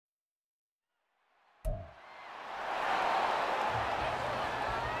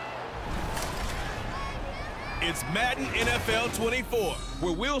It's Madden NFL 24,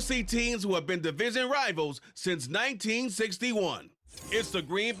 where we'll see teams who have been division rivals since 1961. It's the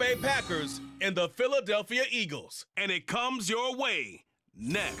Green Bay Packers and the Philadelphia Eagles, and it comes your way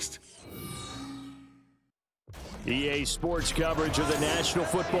next. EA Sports coverage of the National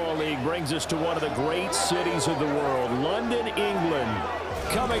Football League brings us to one of the great cities of the world, London, England.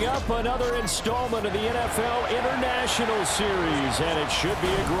 Coming up, another installment of the NFL International Series, and it should be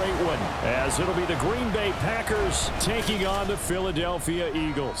a great one, as it'll be the Green Bay Packers taking on the Philadelphia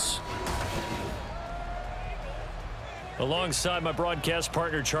Eagles. Alongside my broadcast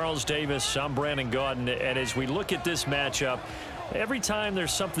partner, Charles Davis, I'm Brandon Gaudin, and as we look at this matchup, every time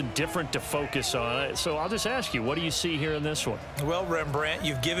there's something different to focus on. So I'll just ask you, what do you see here in this one? Well, Rembrandt,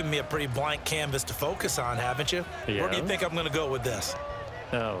 you've given me a pretty blank canvas to focus on, haven't you? Yeah. Where do you think I'm going to go with this?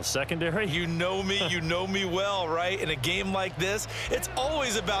 Oh, secondary? You know me well, right? In a game like this, it's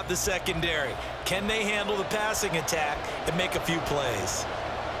always about the secondary. Can they handle the passing attack and make a few plays?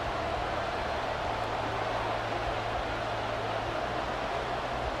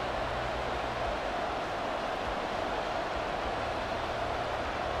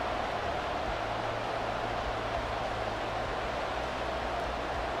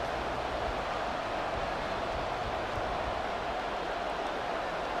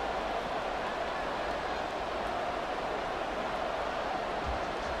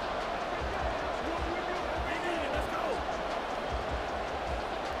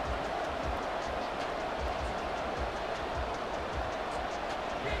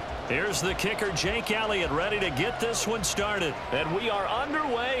 Here's the kicker, Jake Elliott, ready to get this one started. And we are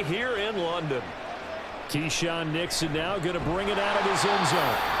underway here in London. Keyshawn Nixon now going to bring it out of his end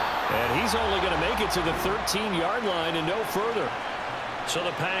zone. And he's only going to make it to the 13-yard line and no further. So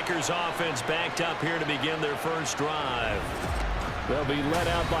the Packers offense backed up here to begin their first drive. They'll be led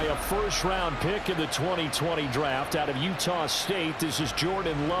out by a first-round pick in the 2020 draft out of Utah State. This is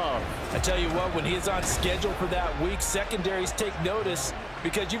Jordan Love. I tell you what, when he is on schedule for that week, secondaries take notice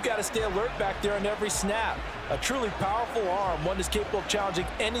because you've got to stay alert back there on every snap. A truly powerful arm, one that's capable of challenging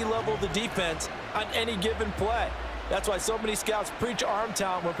any level of the defense on any given play. That's why so many scouts preach arm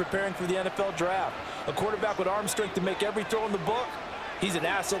talent when preparing for the NFL draft. A quarterback with arm strength to make every throw in the book, he's an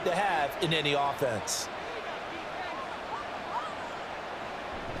asset to have in any offense.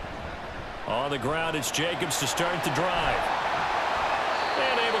 On the ground, it's Jacobs to start the drive.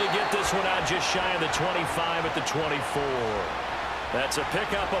 And able to get this one out just shy of the 25 at the 24. That's a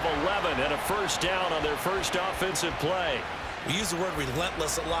pickup of 11 and a first down on their first offensive play. We use the word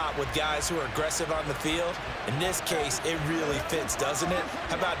relentless a lot with guys who are aggressive on the field. In this case, it really fits, doesn't it?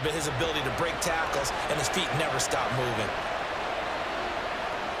 How about his ability to break tackles and his feet never stop moving?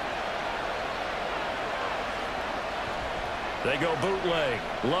 They go bootleg.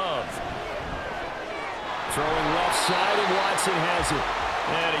 Love. Throwing left side, and Watson has it.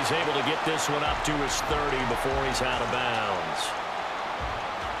 And he's able to get this one up to his 30 before he's out of bounds.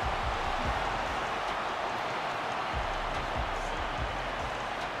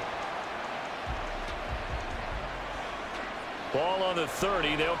 Ball on the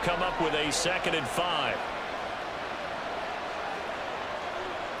 30. They'll come up with a 2nd and 5.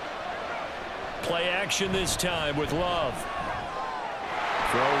 Play action this time with Love.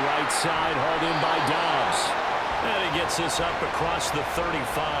 Throw right side, hauled in by Dobbs. And he gets this up across the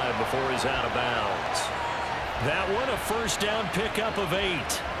 35 before he's out of bounds. That one, a first down pickup of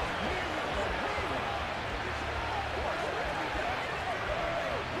 8.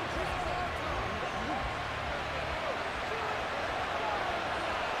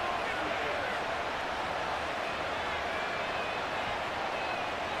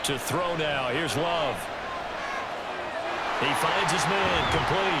 To throw now. Here's Love. He finds his man,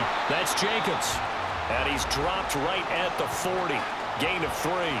 complete. That's Jacobs. And he's dropped right at the 40. Gain of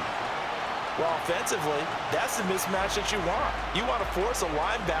 3. Well, offensively, that's the mismatch that you want. You want to force a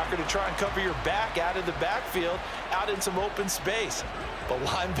linebacker to try and cover your back out of the backfield, out in some open space. But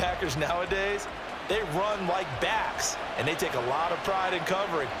linebackers nowadays, they run like backs, and they take a lot of pride in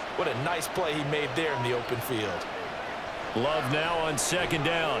covering. What a nice play he made there in the open field. Love now on 2nd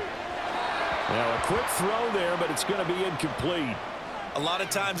down. Now a quick throw there, but it's going to be incomplete. A lot of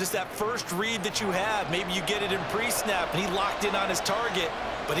times it's that first read that you have. Maybe you get it in pre-snap, and he locked in on his target,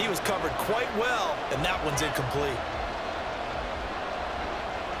 but he was covered quite well, and that one's incomplete.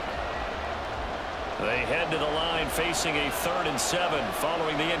 They head to the line facing a 3rd and 7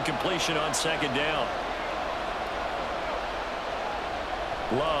 following the incompletion on 2nd down.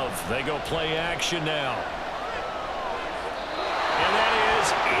 Love, they go play action now. And that is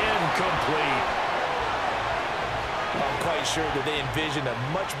incomplete. Well, quite quite sure that they envisioned a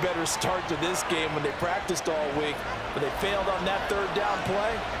much better start to this game when they practiced all week, but they failed on that third down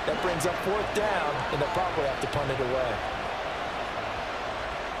play. That brings up fourth down, and they'll probably have to punt it away.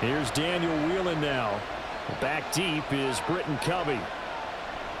 Here's Daniel Whelan now. Back deep is Britton Covey.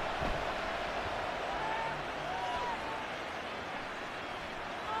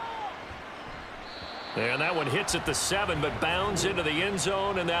 And that one hits at the 7, but bounds into the end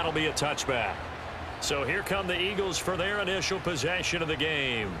zone, and that'll be a touchback. So here come the Eagles for their initial possession of the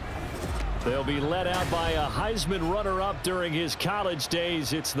game. They'll be led out by a Heisman runner-up during his college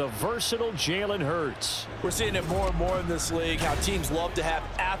days. It's the versatile Jalen Hurts. We're seeing it more and more in this league, how teams love to have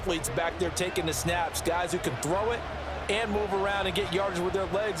athletes back there taking the snaps, guys who can throw it and move around and get yards with their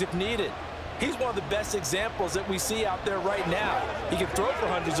legs if needed. He's one of the best examples that we see out there right now. He can throw for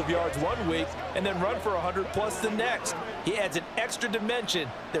hundreds of yards one week and then run for 100+ the next. He adds an extra dimension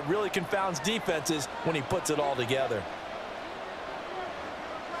that really confounds defenses when he puts it all together.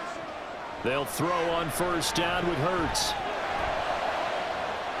 They'll throw on first down with Hurts.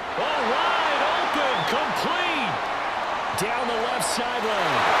 Oh, wide open, complete. Down the left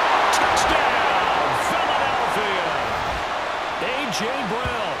sideline. Touchdown, Philadelphia. A.J.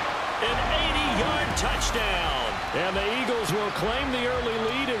 Brown, an 80-yard touchdown. And the Eagles will claim the early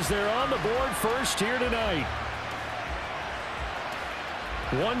lead as they're on the board first here tonight.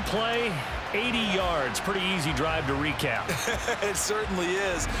 One play, 80 yards. Pretty easy drive to recap. It certainly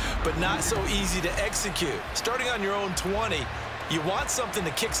is, but not so easy to execute. Starting on your own 20, you want something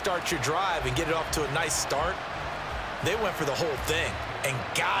to kickstart your drive and get it off to a nice start. They went for the whole thing and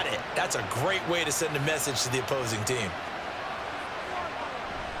got it. That's a great way to send a message to the opposing team.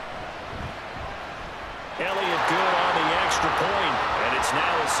 Elliott good on the extra point, and it's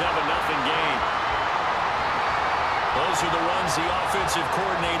now a 7-0 game. Those are the runs the offensive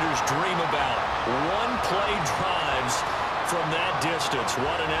coordinators dream about. One-play drives from that distance.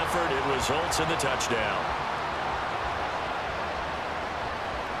 What an effort. It results in the touchdown.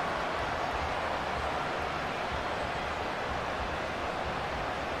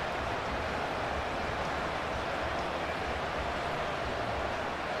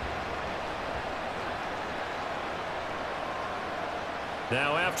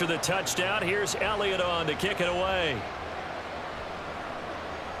 Now after the touchdown, here's Elliott on to kick it away.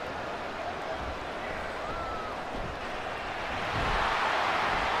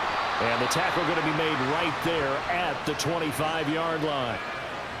 And the tackle going to be made right there at the 25-yard line.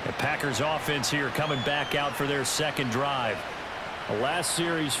 The Packers offense here coming back out for their second drive. The last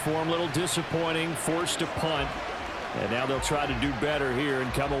series for them a little disappointing, forced to punt. And now they'll try to do better here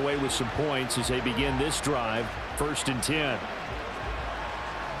and come away with some points as they begin this drive, 1st and 10.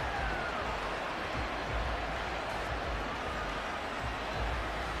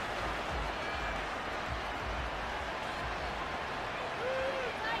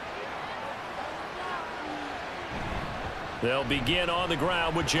 They'll begin on the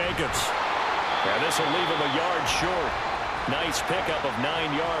ground with Jacobs. And this will leave him a yard short. Nice pickup of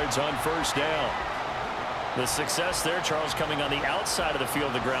 9 yards on first down. The success there, Charles, coming on the outside of the field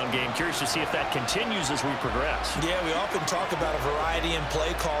of the ground game. Curious to see if that continues as we progress. Yeah, we often talk about a variety in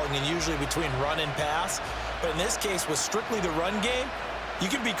play calling and usually between run and pass. But in this case, with strictly the run game, you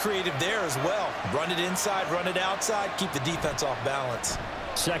can be creative there as well. Run it inside, run it outside, keep the defense off balance.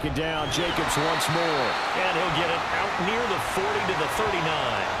 Second down, Jacobs once more. And he'll get it out near the 40 to the 39.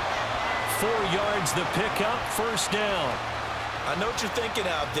 4 yards the pickup, first down. I know what you're thinking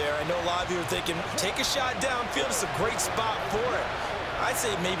out there. I know a lot of you are thinking, take a shot downfield. It's a great spot for it. I'd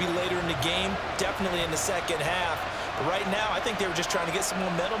say maybe later in the game, definitely in the second half. But right now, I think they were just trying to get some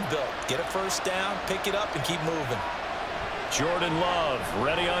momentum built. Get a first down, pick it up, and keep moving. Jordan Love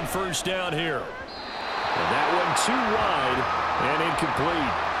ready on first down here. And that one too wide and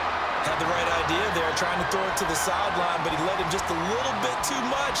incomplete. Had the right idea there, trying to throw it to the sideline, but he let him just a little bit too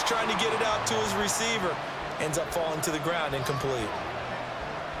much, trying to get it out to his receiver. Ends up falling to the ground, incomplete.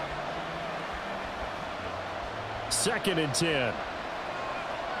 2nd and 10.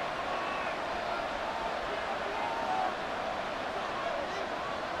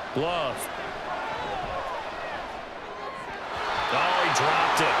 Love. Oh, he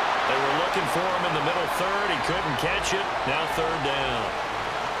dropped it. They were looking for him in the middle third. He couldn't catch it. Now 3rd down.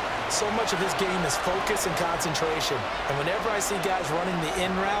 So much of his game is focus and concentration. And whenever I see guys running the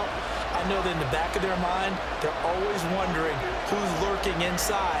in route, I know that in the back of their mind, they're always wondering who's lurking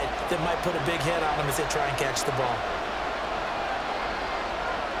inside that might put a big hit on them as they try and catch the ball.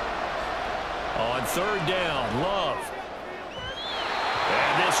 On 3rd down, Love.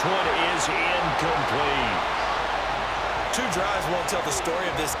 And this one is incomplete. 2 drives won't tell the story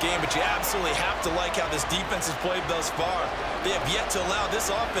of this game, but you absolutely have to like how this defense has played thus far. They have yet to allow this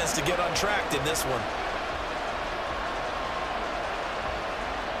offense to get untracked in this one.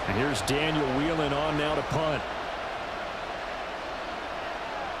 And here's Daniel wheeling on now to punt.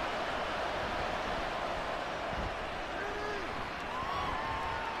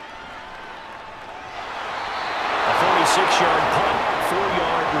 A 46-yard punt,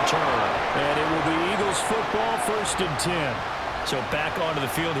 4-yard return. And it will be Eagles football, 1st and 10. So back onto the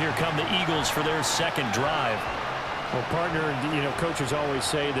field, here come the Eagles for their second drive. Well, partner, you know, coaches always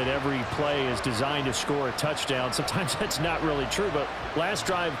say that every play is designed to score a touchdown. Sometimes that's not really true, but last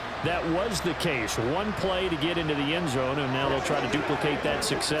drive, that was the case. One play to get into the end zone, and now they'll try to duplicate that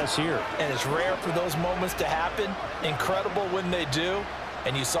success here. And it's rare for those moments to happen. Incredible when they do.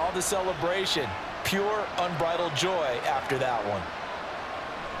 And you saw the celebration. Pure, unbridled joy after that one.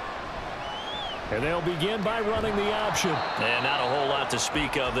 And they'll begin by running the option. And not a whole lot to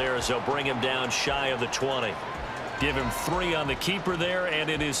speak of there as they'll bring him down shy of the 20. Give him 3 on the keeper there, and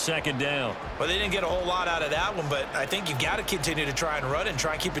it is 2nd down. Well, they didn't get a whole lot out of that one, but I think you've got to continue to try and run and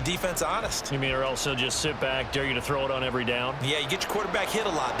try and keep the defense honest. You mean, or else they'll just sit back, dare you to throw it on every down? Yeah, you get your quarterback hit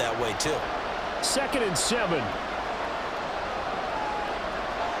a lot that way, too. 2nd and 7.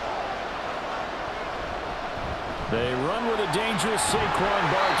 They run with a dangerous Saquon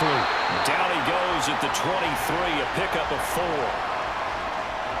Barkley. Down he goes at the 23, a pickup of 4.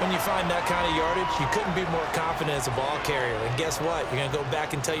 When you find that kind of yardage, you couldn't be more confident as a ball carrier. And guess what? You're going to go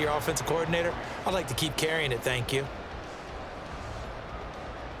back and tell your offensive coordinator, I'd like to keep carrying it, thank you.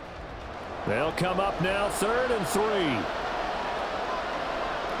 They'll come up now, 3rd and 3.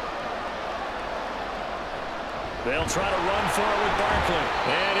 They'll try to run for it with Barkley.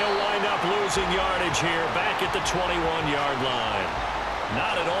 And he'll wind up losing yardage here, back at the 21-yard line.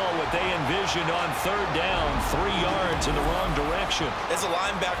 Not at all what they envisioned on 3rd down, 3 yards in the wrong direction. As a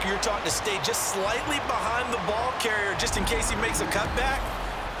linebacker, you're taught to stay just slightly behind the ball carrier just in case he makes a cutback.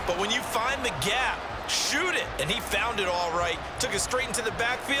 But when you find the gap, shoot it. And he found it all right. Took it straight into the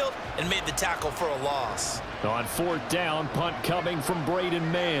backfield and made the tackle for a loss. On 4th down, punt coming from Braden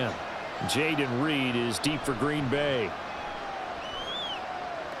Mann. Jaden Reed is deep for Green Bay.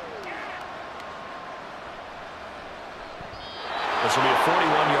 This will be a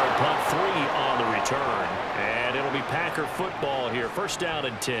 41-yard punt, 3 on the return. And it'll be Packer football here. 1st down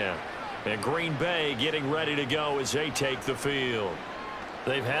and 10. And Green Bay getting ready to go as they take the field.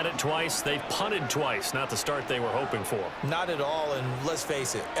 They've had it twice. They've punted twice. Not the start they were hoping for. Not at all. And let's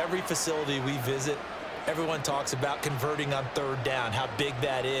face it, every facility we visit, everyone talks about converting on 3rd down, how big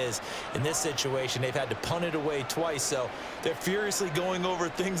that is. In this situation, they've had to punt it away twice, so they're furiously going over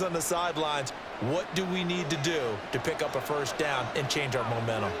things on the sidelines. What do we need to do to pick up a 1st down and change our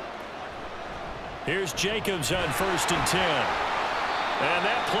momentum? Here's Jacobs on 1st and 10. And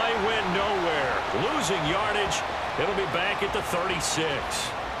that play went nowhere. Losing yardage. It'll be back at the 36.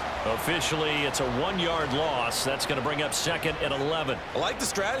 Officially, it's a 1-yard loss. That's going to bring up 2nd and 11. I like the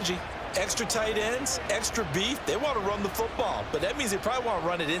strategy. Extra tight ends, extra beef. They want to run the football, but that means they probably want to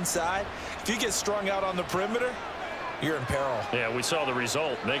run it inside. If you get strung out on the perimeter, you're in peril. Yeah, we saw the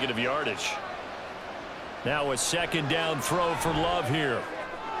result, negative yardage. Now a 2nd down throw for Love here.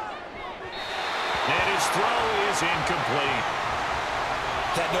 And his throw is incomplete.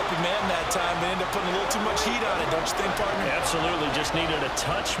 Had an open man that time, but ended up putting a little too much heat on it, don't you think, partner? Absolutely, just needed a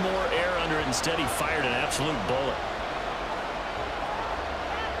touch more air under it. Instead, he fired an absolute bullet.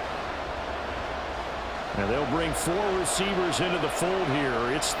 And they'll bring 4 receivers into the fold here.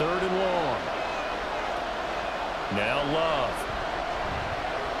 It's 3rd and long. Now Love.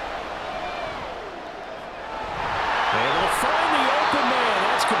 And they'll find the open man.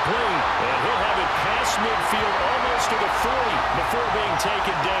 That's complete. And he'll have it past midfield almost to the 40 before being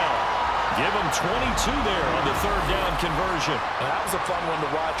taken down. Give him 22 there on the 3rd down conversion. And that was a fun one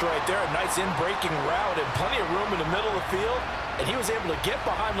to watch right there. A nice in-breaking route and plenty of room in the middle of the field. And he was able to get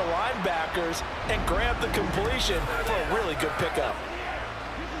behind the linebackers and grab the completion for a really good pickup.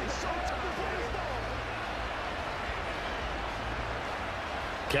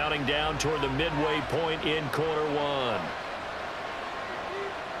 Counting down toward the midway point in quarter 1.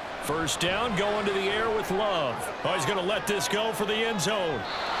 1st down, going to the air with Love. Oh, he's going to let this go for the end zone.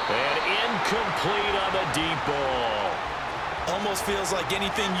 And incomplete on the deep ball. Almost feels like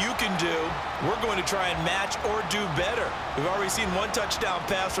anything you can do, we're going to try and match or do better. We've already seen 1 touchdown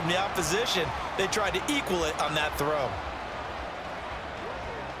pass from the opposition. They tried to equal it on that throw.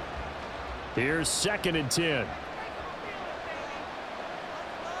 Here's 2nd and 10.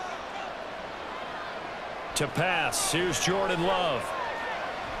 To pass, here's Jordan Love.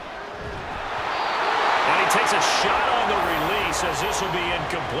 And he takes a shot on the release as this will be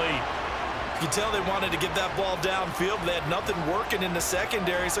incomplete. You can tell they wanted to get that ball downfield, but they had nothing working in the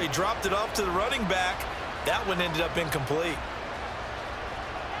secondary, so he dropped it off to the running back. That one ended up incomplete.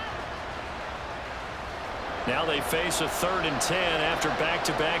 Now they face a 3rd and 10 after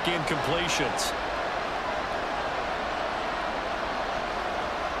back-to-back incompletions.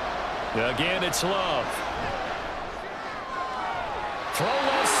 Again, it's Love. Throw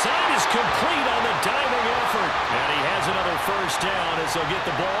left side is complete on the diving effort. And he has another first down as they'll get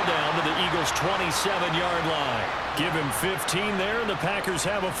the ball down to the Eagles' 27-yard line. Give him 15 there, and the Packers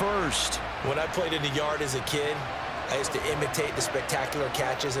have a first. When I played in the yard as a kid, I used to imitate the spectacular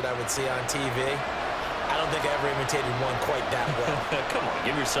catches that I would see on TV. I don't think I ever imitated one quite that well. Come on,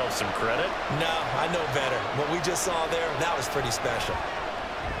 give yourself some credit. No, I know better. What we just saw there, that was pretty special.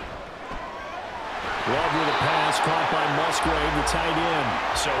 Love with a pass caught by Musgrave, the tight end.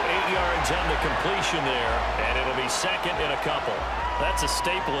 So 8 yards on the completion there, and it'll be 2nd and a couple. That's a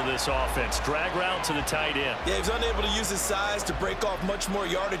staple of this offense. Drag route to the tight end. Yeah, he was unable to use his size to break off much more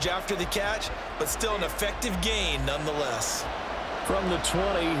yardage after the catch, but still an effective gain nonetheless. From the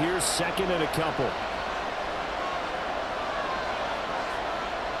 20, here's 2nd and a couple.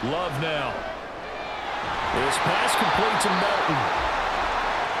 Love now. This pass complete to Melton.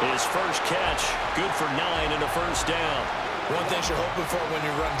 His first catch, good for 9 and a first down. One thing you're hoping for when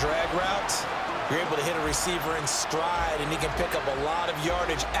you run drag routes, you're able to hit a receiver in stride, and he can pick up a lot of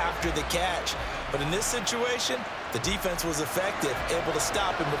yardage after the catch. But in this situation, the defense was effective, able to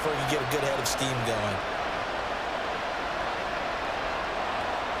stop him before he could get a good head of steam going.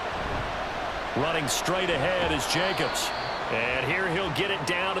 Running straight ahead is Jacobs. And here he'll get it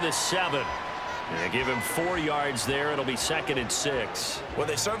down to the 7. They give him 4 yards there. It'll be 2nd and 6. Well,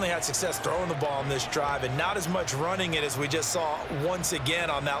 they certainly had success throwing the ball on this drive, and not as much running it as we just saw once again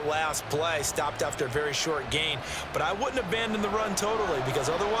on that last play. Stopped after a very short gain. But I wouldn't abandon the run totally, because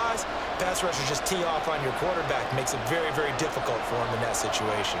otherwise, pass rushers just tee off on your quarterback. Makes it very, very difficult for him in that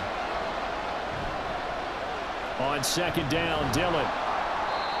situation. On 2nd down, Dillon.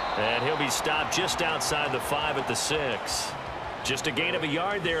 And he'll be stopped just outside the 5 at the 6. Just a gain of a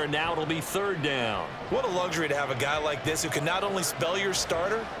yard there, and now it'll be 3rd down. What a luxury to have a guy like this who can not only spell your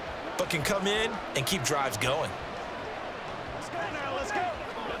starter, but can come in and keep drives going. Let's go now, let's go.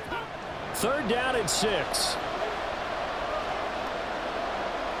 3rd down and 6.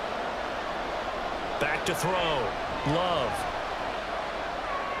 Back to throw. Love.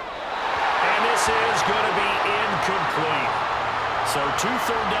 And this is going to be incomplete. So 2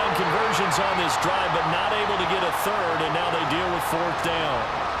 third-down conversions on this drive, but not able to get a 3rd, and now they deal with 4th down.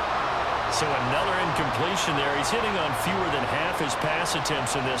 So another incompletion there. He's hitting on fewer than half his pass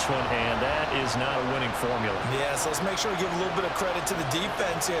attempts in this one, and that is not a winning formula. Yes, let's make sure we give a little bit of credit to the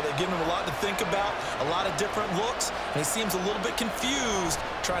defense here. They've given him a lot to think about, a lot of different looks, and he seems a little bit confused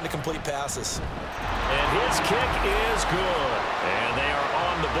trying to complete passes. And his kick is good. And they are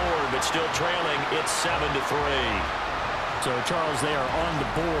on the board, but still trailing. It's 7-3. So, Charles, they are on the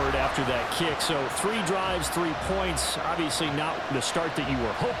board after that kick. So 3 drives, 3 points. Obviously not the start that you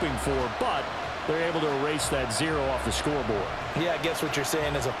were hoping for, but they're able to erase that 0 off the scoreboard. Yeah, I guess what you're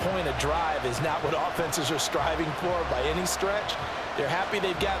saying is a point a drive is not what offenses are striving for by any stretch. They're happy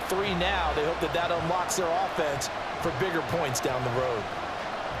they've got 3 now. They hope that that unlocks their offense for bigger points down the road.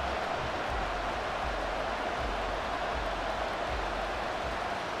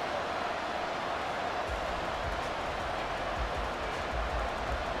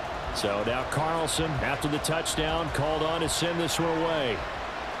 So now Carlson, after the touchdown, called on to send this one away.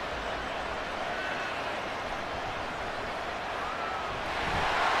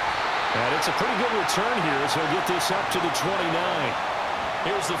 And it's a pretty good return here as he'll get this up to the 29.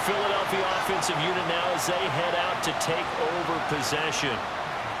 Here's the Philadelphia offensive unit now as they head out to take over possession.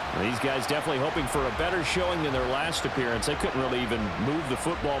 These guys definitely hoping for a better showing than their last appearance. They couldn't really even move the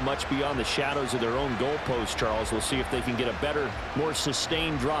football much beyond the shadows of their own goalpost, Charles. We'll see if they can get a better, more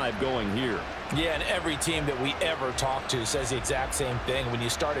sustained drive going here. Yeah, and every team that we ever talk to says the exact same thing. When you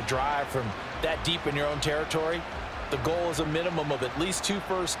start a drive from that deep in your own territory, the goal is a minimum of at least 2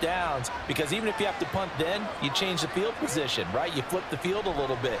 first downs, because even if you have to punt then, you change the field position, right? You flip the field a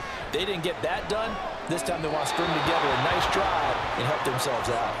little bit. They didn't get that done. This time they want to string together a nice drive and help themselves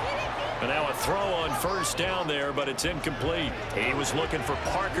out. And now a throw on first down there, but it's incomplete. He was looking for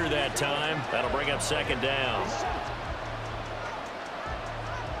Parker that time. That'll bring up 2nd down.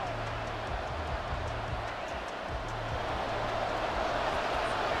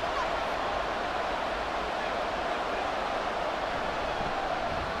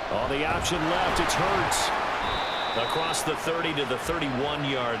 On the option left, it's Hurts. Across the 30 to the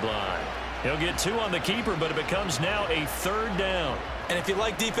 31-yard line. He'll get 2 on the keeper, but it becomes now a 3rd down. And if you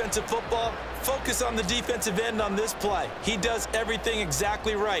like defensive football, focus on the defensive end on this play. He does everything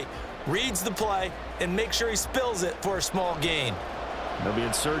exactly right. Reads the play and make sure he spills it for a small gain. They'll be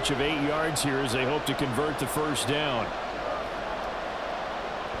in search of 8 yards here as they hope to convert the 1st down.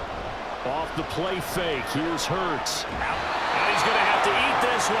 Off the play fake. Here's Hurts. And he's going to have to eat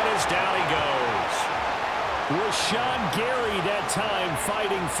this one as down he goes. Rashawn Gary that time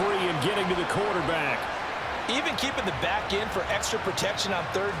fighting free and getting to the quarterback. Even keeping the back end for extra protection on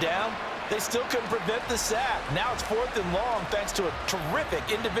 3rd down, they still couldn't prevent the sack. Now it's 4th and long thanks to a terrific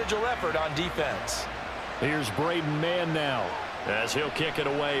individual effort on defense. Here's Braden Mann now as he'll kick it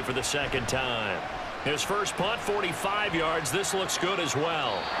away for the 2nd time. His first punt, 45 yards. This looks good as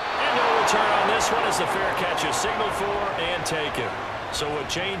well. And no return on this one as the fair catch is signaled for and taken. So a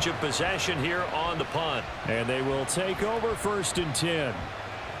change of possession here on the punt. And they will take over 1st and 10.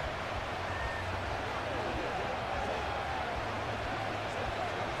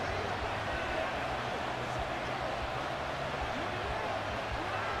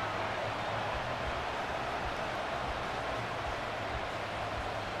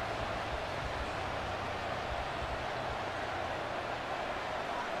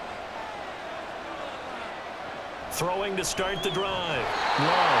 Throwing to start the drive.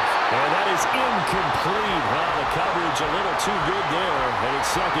 Love. And that is incomplete. Well, the coverage a little too good there, and it's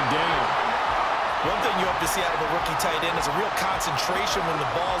 2nd down. One thing you hope to see out of a rookie tight end is a real concentration when the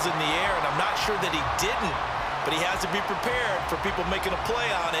ball's in the air, and I'm not sure that he didn't, but he has to be prepared for people making a play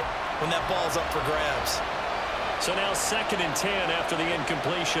on it when that ball's up for grabs. So now 2nd and 10 after the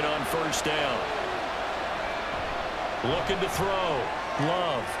incompletion on 1st down. Looking to throw.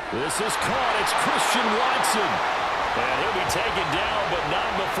 Love. This is caught. It's Christian Watson. And he'll be taken down, but not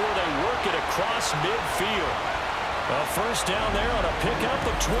before they work it across midfield. A 1st down there on a pickup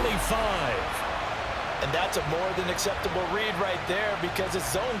of 25. And that's a more than acceptable read right there because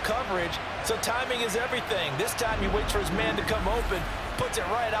it's zone coverage, so timing is everything. This time he waits for his man to come open, puts it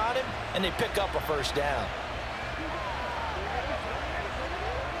right on him, and they pick up a 1st down.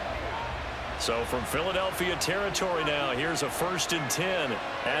 So from Philadelphia territory now, here's a 1st and 10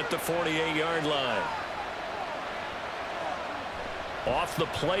 at the 48-yard line. Off the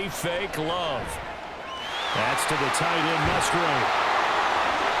play fake, Love. That's to the tight end, Musgrave.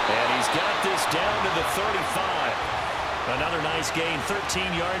 And he's got this down to the 35. Another nice gain,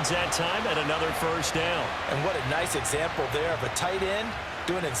 13 yards that time, and another 1st down. And what a nice example there of a tight end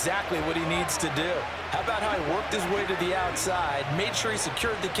doing exactly what he needs to do. How about how he worked his way to the outside, made sure he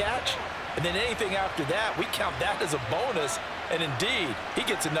secured the catch, and then anything after that, we count that as a bonus. And indeed, he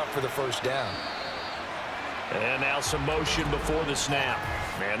gets enough for the 1st down. And now some motion before the snap.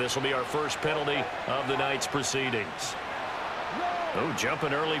 And this will be our first penalty of the night's proceedings. Oh,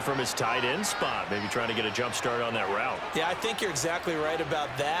 jumping early from his tight end spot. Maybe trying to get a jump start on that route. Yeah, I think you're exactly right about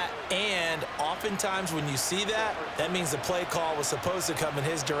that. And oftentimes when you see that, that means the play call was supposed to come in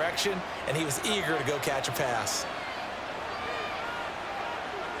his direction, and he was eager to go catch a pass.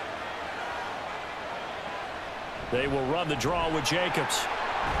 They will run the draw with Jacobs.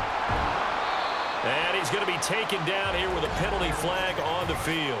 And he's going to be taken down here with a penalty flag on the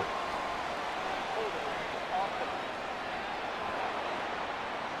field.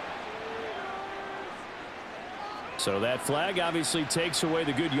 So that flag obviously takes away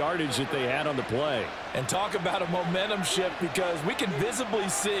the good yardage that they had on the play. And talk about a momentum shift, because we can visibly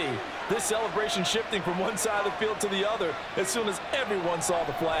see this celebration shifting from one side of the field to the other as soon as everyone saw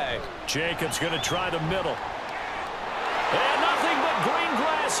the flag. Jacobs going to try the middle. And nothing but green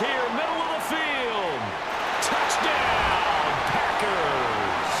grass here, middle of the field. Touchdown,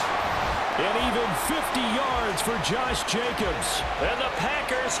 Packers. And even 50 yards for Josh Jacobs. And the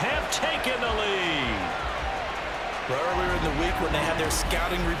Packers have taken the lead. Earlier in the week when they had their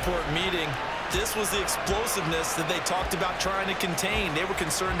scouting report meeting, this was the explosiveness that they talked about trying to contain. They were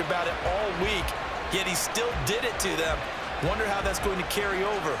concerned about it all week, yet he still did it to them. Wonder how that's going to carry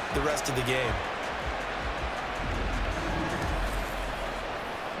over the rest of the game.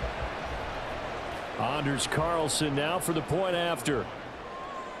 Anders Carlson now for the point after.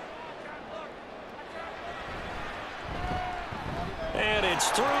 And it's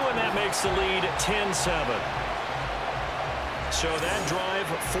through, and that makes the lead 10-7. So that drive,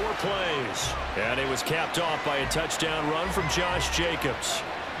 4 plays. And it was capped off by a touchdown run from Josh Jacobs.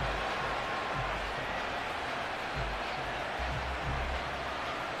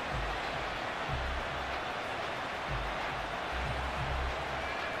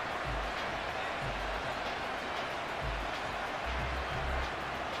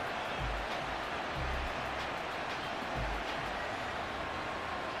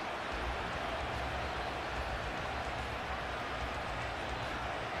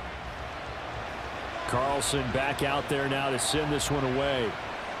 Carlson back out there now to send this one away.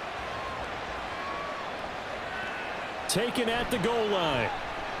 Taken at the goal line.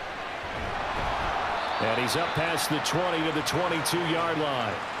 And he's up past the 20 to the 22-yard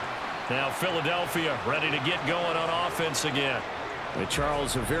line. Now Philadelphia ready to get going on offense again. And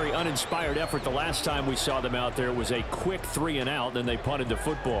Charles, a very uninspired effort the last time we saw them out there. It was a quick 3-and-out, then they punted the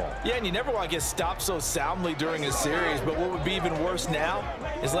football. Yeah, and you never want to get stopped so soundly during a series, but what would be even worse now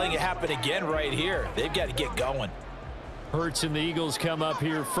is letting it happen again right here. They've got to get going. Hurts and the Eagles come up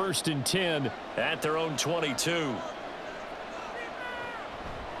here 1st and 10 at their own 22.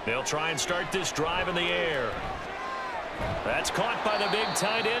 They'll try and start this drive in the air. That's caught by the big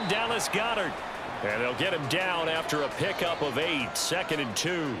tight end, Dallas Goedert. And they'll get him down after a pickup of 8, 2nd and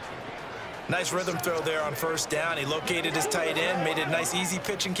 2. Nice rhythm throw there on 1st down. He located his tight end, made it a nice easy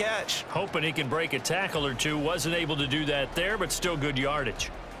pitch and catch. Hoping he can break a tackle or two. Wasn't able to do that there, but still good yardage.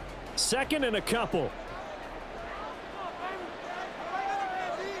 2nd and a couple.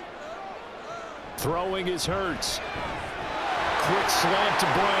 Throwing is Hurts. Quick slant to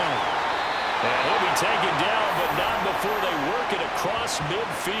Brown. And he'll be taken down, but not before they work it across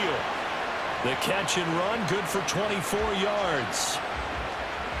midfield. The catch and run, good for 24 yards.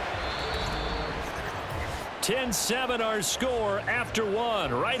 10-7 our score after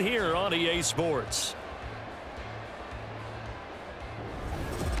 1 right here on EA Sports.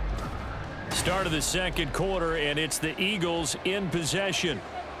 Start of the 2nd quarter, and it's the Eagles in possession.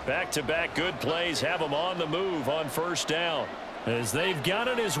 Back-to-back good plays have them on the move on 1st down. As they've got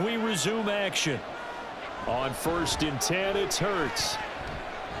it as we resume action. On 1st and 10, it's Hurts.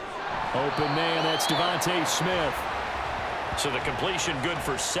 Open man, that's Devontae Smith. So the completion good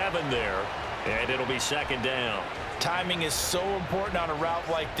for 7 there, and it'll be 2nd down. Timing is so important on a route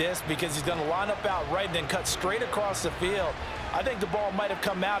like this because he's going to line up out right and then cut straight across the field. I think the ball might have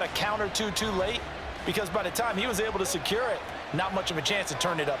come out a count or two too late because by the time he was able to secure it, not much of a chance to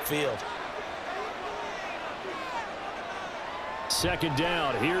turn it upfield. 2nd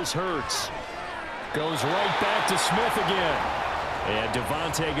down, here's Hurts. Goes right back to Smith again. And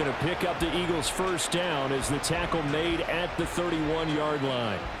Devontae going to pick up the Eagles' 1st down as the tackle made at the 31-yard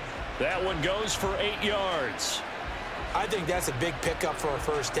line. That one goes for 8 yards. I think that's a big pickup for a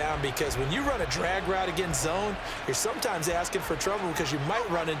 1st down because when you run a drag route against zone, you're sometimes asking for trouble because you might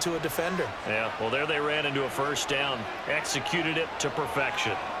run into a defender. Yeah, well, there they ran into a 1st down. Executed it to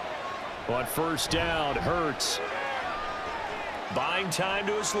perfection. On 1st down, Hurts. Buying time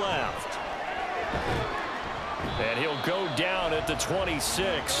to his left. And he'll go down at the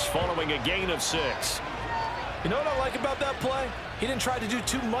 26 following a gain of 6. You know what I like about that play? He didn't try to do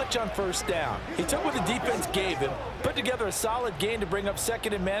too much on 1st down. He took what the defense gave him, put together a solid gain to bring up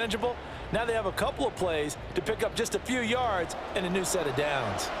 2nd and manageable. Now they have a couple of plays to pick up just a few yards and a new set of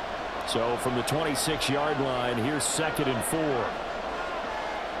downs. So from the 26-yard line, here's 2nd and 4.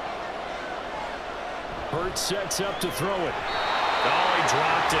 Hurts sets up to throw it. Oh, he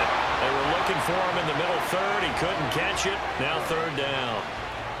dropped it. They were looking for him in the middle 3rd. He couldn't catch it. Now 3rd down.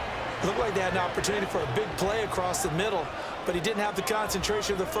 Looked like they had an opportunity for a big play across the middle, but he didn't have the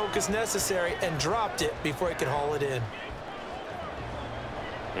concentration or the focus necessary and dropped it before he could haul it in.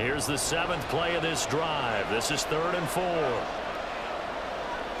 Here's the 7th play of this drive. This is 3rd and 4.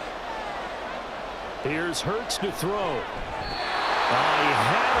 Here's Hurts to throw. He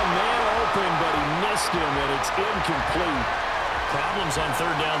had a man open, but he missed him, and it's incomplete. Problems on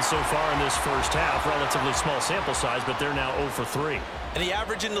 3rd down so far in this 1st half. Relatively small sample size, but they're now 0 for 3. And the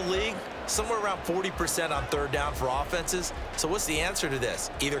average in the league, somewhere around 40% on 3rd down for offenses. So what's the answer to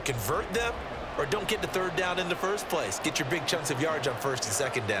this? Either convert them or don't get the 3rd down in the first place. Get your big chunks of yards on 1st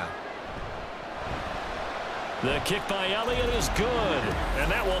and 2nd down. The kick by Elliott is good,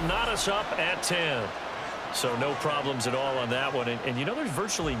 and that will knot us up at 10. So no problems at all on that one. And you know, there's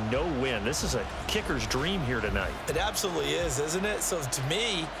virtually no wind. This is a kicker's dream here tonight. It absolutely is, isn't it? So to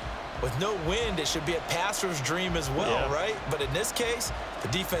me, with no wind, it should be a passer's dream as well, right? But in this case, the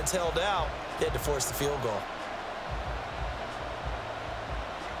defense held out. They had to force the field goal.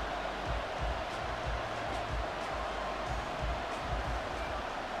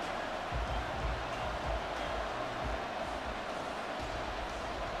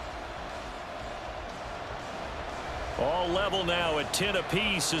 All level now at 10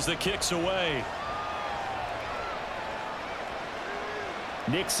 apiece as the kick's away.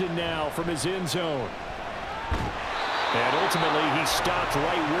 Nixon now from his end zone. And ultimately he stopped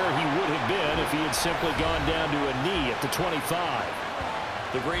right where he would have been if he had simply gone down to a knee at the 25.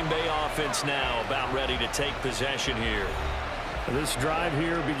 The Green Bay offense now about ready to take possession here. This drive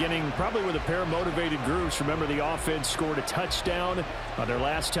here beginning probably with a pair of motivated groups. Remember, the offense scored a touchdown on their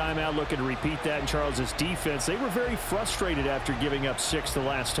last time out, looking to repeat that in Charles's defense. They were very frustrated after giving up 6 the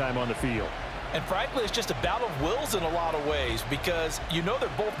last time on the field. And frankly, it's just a battle of wills in a lot of ways, because you know they're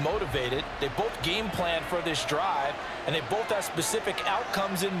both motivated, they both game plan for this drive, and they both have specific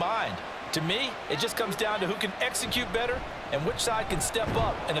outcomes in mind. To me, it just comes down to who can execute better and which side can step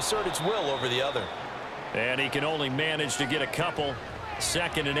up and assert its will over the other. And he can only manage to get a couple.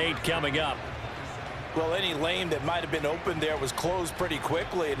 2nd and 8 coming up. Well, any lane that might have been open there was closed pretty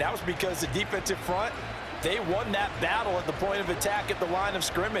quickly, and that was because the defensive front, they won that battle at the point of attack at the line of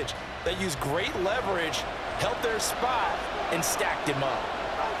scrimmage. They used great leverage, held their spot, and stacked him up.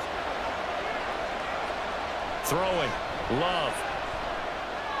 Throwing, Love.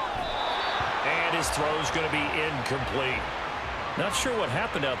 And his throw's going to be incomplete. Not sure what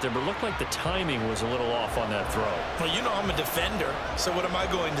happened out there, but it looked like the timing was a little off on that throw. Well, you know I'm a defender, so what am I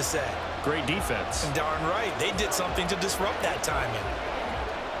going to say? Great defense. And darn right, they did something to disrupt that timing.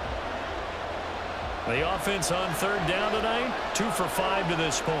 The offense on 3rd down tonight, 2 for 5 to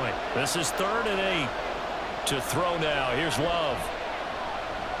this point. This is 3rd and 8 to throw now. Here's Love.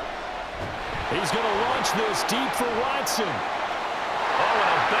 He's going to launch this deep for Watson. Oh,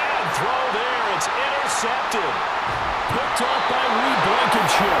 and a bad throw there. It's intercepted. Picked off by Reed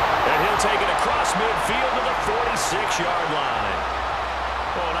Blankenship. And he'll take it across midfield to the 46-yard line.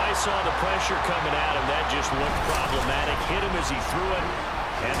 Oh, and I saw the pressure coming at him. That just looked problematic. Hit him as he threw it,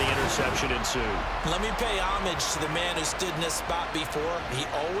 and the interception ensued. Let me pay homage to the man who stood in this spot before. He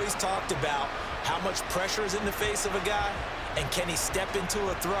always talked about how much pressure is in the face of a guy, and can he step into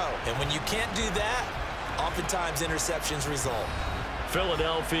a throw. And when you can't do that, oftentimes interceptions result.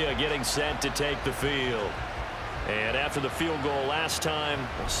 Philadelphia getting set to take the field. And after the field goal last time,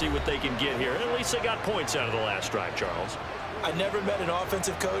 we'll see what they can get here. At least they got points out of the last drive, Charles. I never met an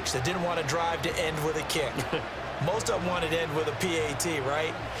offensive coach that didn't want to drive to end with a kick. Most of them wanted to end with a PAT,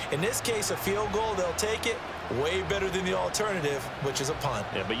 right? In this case, a field goal, they'll take it. Way better than the alternative, which is a punt.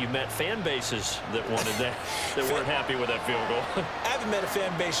 Yeah, but you've met fan bases that wanted that, that weren't happy with that field goal. I haven't met a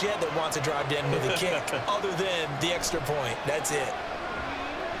fan base yet that wants to drive to end with a kick, other than the extra point. That's it.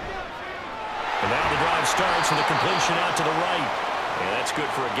 And now the drive starts with a completion out to the right. And that's good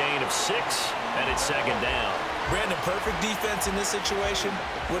for a gain of 6, and it's 2nd down. Brandon, perfect defense in this situation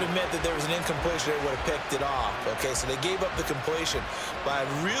would have meant that there was an incompletion. They would have picked it off. Okay, so they gave up the completion. But I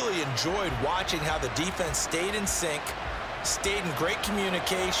really enjoyed watching how the defense stayed in sync, stayed in great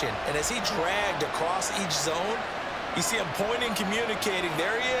communication. And as he dragged across each zone, you see him pointing, communicating.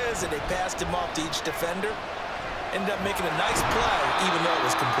 There he is, and they passed him off to each defender. Ended up making a nice play, even though it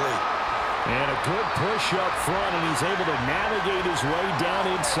was complete. And a good push up front, and he's able to navigate his way down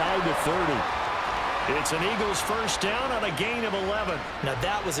inside the 30. It's an Eagles 1st down on a gain of 11. Now,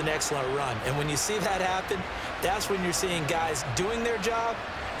 that was an excellent run. And when you see that happen, that's when you're seeing guys doing their job,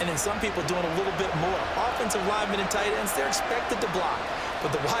 and then some people doing a little bit more. Offensive linemen and tight ends, they're expected to block.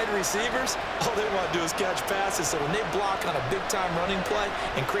 But the wide receivers, all they want to do is catch passes. So when they block on a big-time running play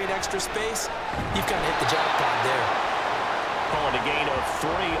and create extra space, you've kind of hit the jackpot there. Calling a gain of 3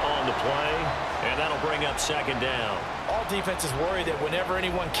 on the play, and that'll bring up 2nd down. All defenses worry that whenever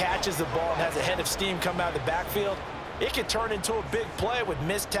anyone catches the ball and has a head of steam come out of the backfield, it can turn into a big play with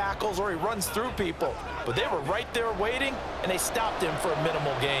missed tackles or he runs through people. But they were right there waiting, and they stopped him for a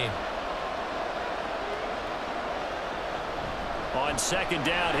minimal gain. On 2nd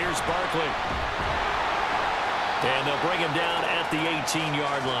down, here's Barkley. And they'll bring him down at the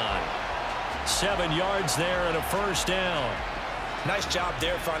 18-yard line. 7 yards there and a 1st down. Nice job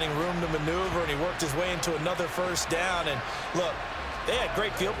there finding room to maneuver, and he worked his way into another 1st down. And look, they had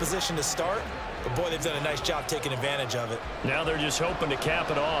great field position to start, but boy, they've done a nice job taking advantage of it. Now they're just hoping to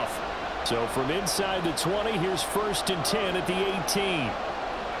cap it off. So from inside the 20, here's 1st and 10 at the 18.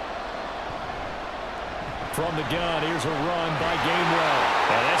 From the gun, here's a run by Gainwell.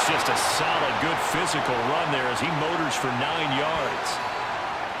 And that's just a solid, good physical run there as he motors for 9 yards.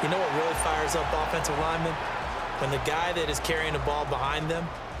 You know what really fires up offensive linemen? When the guy that is carrying the ball behind them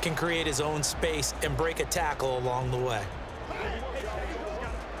can create his own space and break a tackle along the way.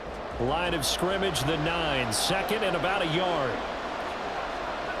 Line of scrimmage, the 9, 2nd and about a yard.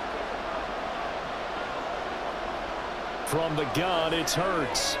 From the gun, it's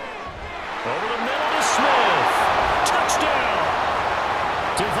Hurts. Over the middle to Smith. Touchdown!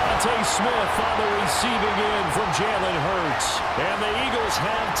 Devontae Smith on the receiving end from Jalen Hurts. And the Eagles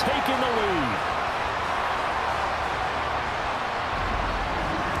have taken the lead.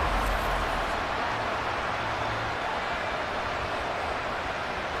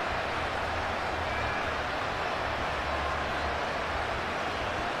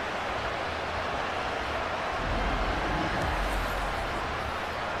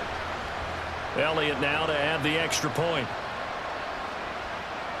 Elliott now to add the extra point.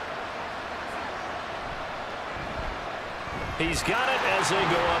 He's got it as they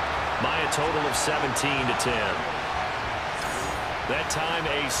go up by a total of 17-10. That time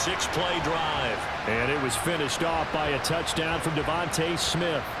a 6-play drive. And it was finished off by a touchdown from Devontae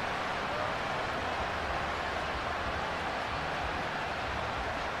Smith.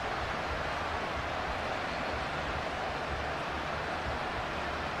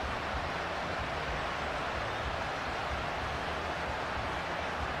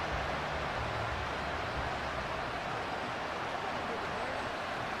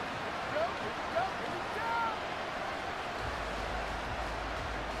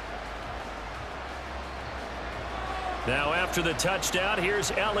 Now after the touchdown,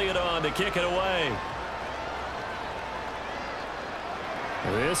 here's Elliott on to kick it away.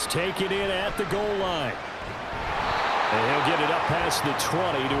 This taken in at the goal line. And he'll get it up past the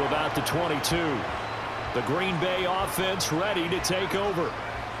 20 to about the 22. The Green Bay offense ready to take over.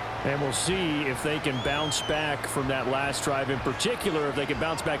 And we'll see if they can bounce back from that last drive. In particular, if they can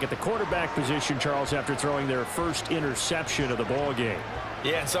bounce back at the quarterback position, Charles, after throwing their first interception of the ball game.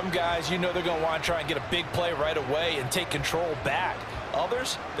 Yeah, and some guys, you know they're going to want to try and get a big play right away and take control back.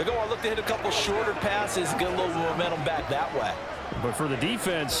 Others, they're going to look to hit a couple shorter passes and get a little momentum back that way. But for the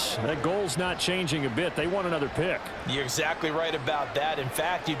defense, that goal's not changing a bit. They want another pick. You're exactly right about that. In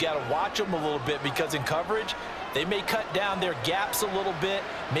fact, you got to watch them a little bit because in coverage, they may cut down their gaps a little bit,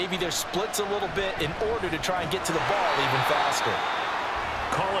 maybe their splits a little bit in order to try and get to the ball even faster.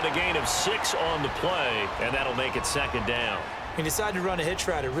 Call it a gain of 6 on the play, and that'll make it second down. He decided to run a hitch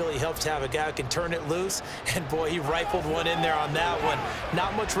route. It really helps to have a guy who can turn it loose. And, boy, he rifled one in there on that one.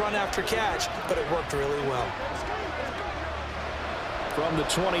 Not much run after catch, but it worked really well. From the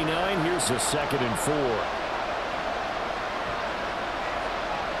 29, here's a 2nd and 4.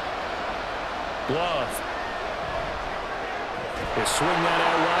 Glove. They swing that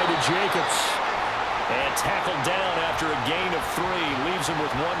out wide to Jacobs. And tackled down after a gain of 3. Leaves him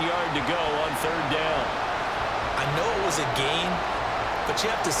with 1 yard to go on 3rd down. I know it was a gain, but you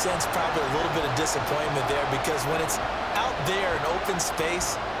have to sense probably a little bit of disappointment there because when it's out there in open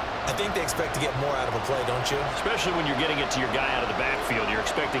space, I think they expect to get more out of a play, don't you? Especially when you're getting it to your guy out of the backfield. You're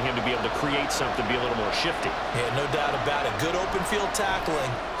expecting him to be able to create something, be a little more shifty. Yeah, no doubt about it. Good open field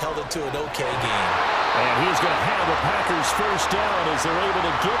tackling held it to an okay game. And he's going to have the Packers first down as they're able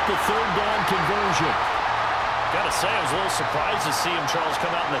to get the 3rd down conversion. Got to say, I was a little surprised to see him, Charles,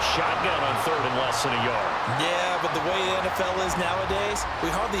 come out in the shotgun on 3rd and less than a yard. Yeah, but the way the NFL is nowadays,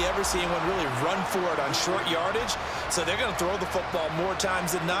 we hardly ever see anyone really run for it on short yardage. So they're going to throw the football more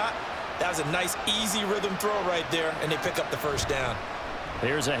times than not. That was a nice, easy rhythm throw right there, and they pick up the first down.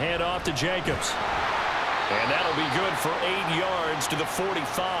 Here's a handoff to Jacobs. And that'll be good for 8 yards to the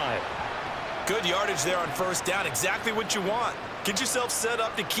 45. Good yardage there on first down. Exactly what you want. Get yourself set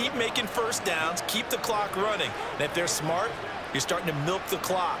up to keep making first downs, keep the clock running. And if they're smart, you're starting to milk the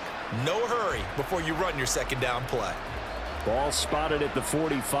clock. No hurry before you run your 2nd down play. Ball spotted at the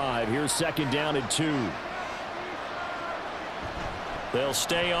 45. Here's 2nd down and 2. They'll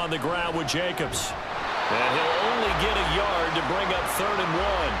stay on the ground with Jacobs. And he'll only get a yard to bring up 3rd and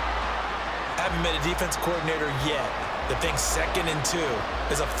 1. Haven't met a defense coordinator yet that thinks 2nd and 2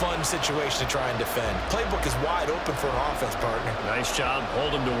 is a fun situation to try and defend. Playbook is wide open for an offense, partner. Nice job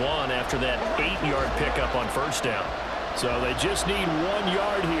holding to 1 after that 8-yard pickup on first down. So they just need 1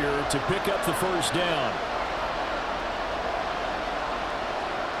 yard here to pick up the first down.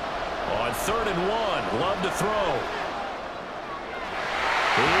 On 3rd and 1, Love to throw.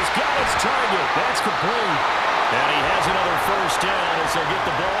 He's got his target. That's complete. And he has another first down as they'll get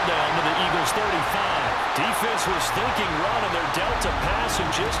the ball down to the Eagles' 35. Defense was thinking run, and they're dealt a pass in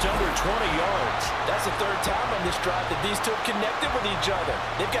just under 20 yards. That's the 3rd time on this drive that these two have connected with each other.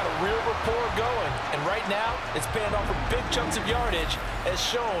 They've got a real rapport going. And right now, it's paying off for big chunks of yardage, as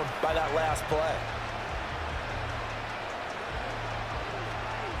shown by that last play.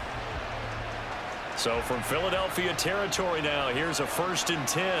 So from Philadelphia territory now, here's a 1st and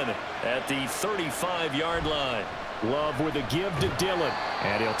 10 at the 35-yard line. Love with a give to Dillon,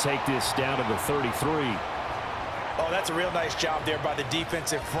 and he'll take this down to the 33. Oh, that's a real nice job there by the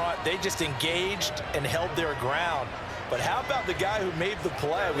defensive front. They just engaged and held their ground. But how about the guy who made the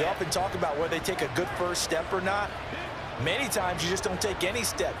play? We often talk about whether they take a good first step or not. Many times you just don't take any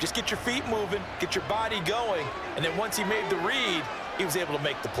step. Just get your feet moving, get your body going, and then once he made the read, he was able to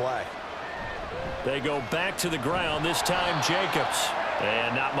make the play. They go back to the ground, this time Jacobs.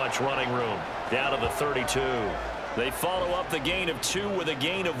 And not much running room. Down to the 32. They follow up the gain of 2 with a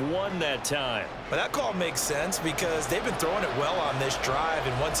gain of 1 that time. But that call makes sense because they've been throwing it well on this drive,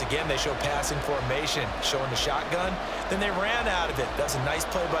 and once again they show passing formation, showing the shotgun. Then they ran out of it. That's a nice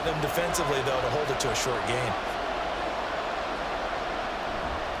play by them defensively, though, to hold it to a short gain.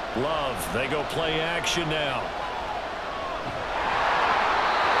 Love, they go play action now.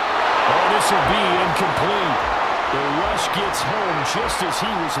 Oh, this will be incomplete. The rush gets home just as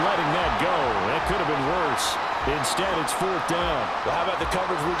he was letting that go. That could have been worse. Instead, it's 4th down. Well, how about the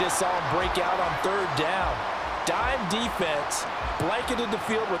coverage we just saw him break out on 3rd down? Dime defense, blanketed the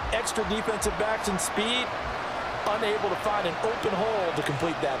field with extra defensive backs and speed, unable to find an open hole to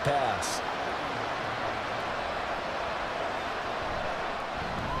complete that pass.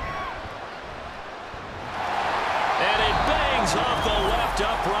 And it bangs off the left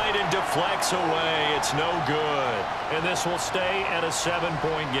upright and deflects away. It's no good. And this will stay at a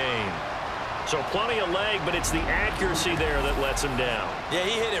 7-point game. So plenty of leg, but it's the accuracy there that lets him down. Yeah,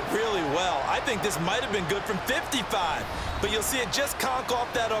 he hit it really well. I think this might have been good from 55, but you'll see it just conk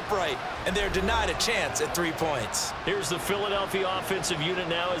off that upright, and they're denied a chance at 3 points. Here's the Philadelphia offensive unit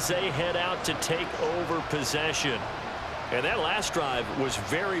now as they head out to take over possession. And that last drive was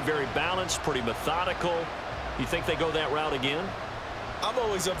very, very balanced, pretty methodical. You think they go that route again? I'm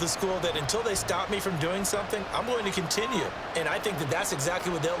always of the school that until they stop me from doing something, I'm going to continue. And I think that that's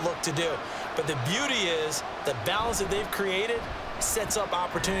exactly what they'll look to do. But the beauty is the balance that they've created sets up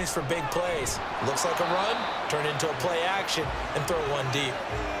opportunities for big plays. Looks like a run, turn into a play action, and throw one deep.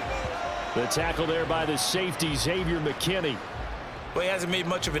 The tackle there by the safety, Xavier McKinney. Well, he hasn't made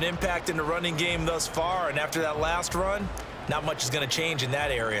much of an impact in the running game thus far, and after that last run, not much is going to change in that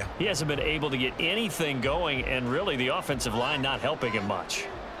area. He hasn't been able to get anything going, and really the offensive line not helping him much.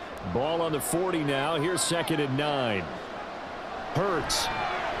 Ball on the 40 now. Here's 2nd and 9. Hurts.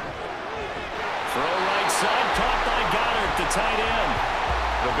 Throw right side, caught by Goddard, the tight end.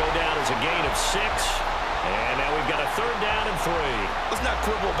 It'll go down as a gain of 6. And now we've got a 3rd down and 3. Let's not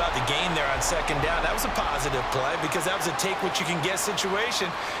quibble about the gain there on 2nd down. That was a positive play because that was a take-what-you-can-get situation.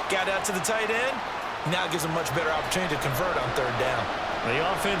 Got out to the tight end. Now it gives them much better opportunity to convert on 3rd down. The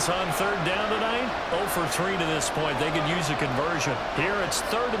offense on 3rd down tonight, 0 for 3 to this point. They could use a conversion. Here it's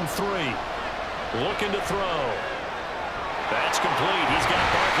 3rd and 3. Looking to throw. That's complete. He's got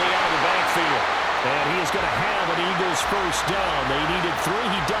Barkley out of the backfield. And he is going to have an Eagles 1st down. They needed 3.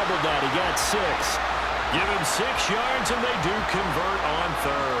 He doubled that. He got 6. Give him 6 yards, and they do convert on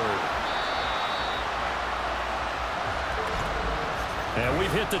 3rd. And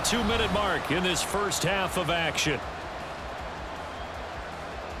we've hit the 2-minute mark in this first half of action.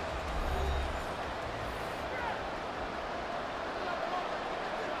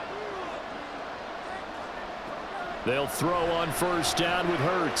 They'll throw on 1st down with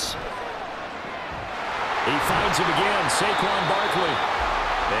Hurts. He finds him again, Saquon Barkley.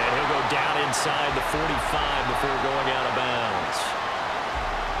 And he'll go down inside the 45 before going out of bounds.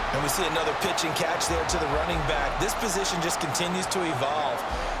 And we see another pitch and catch there to the running back. This position just continues to evolve.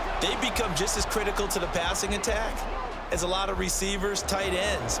 They become just as critical to the passing attack as a lot of receivers, tight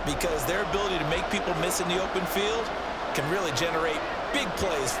ends, because their ability to make people miss in the open field can really generate big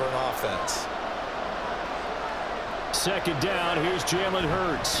plays for an offense. 2nd down, here's Jalen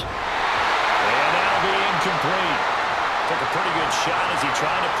Hurts. And that'll be incomplete. Took a pretty good shot as he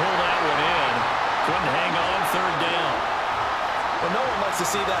tried to pull that one in. Couldn't hang on 3rd down. Well, no one likes to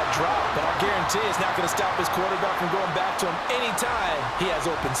see that drop, but I guarantee it's not going to stop his quarterback from going back to him anytime he has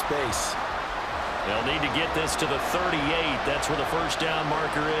open space. They'll need to get this to the 38. That's where the 1st down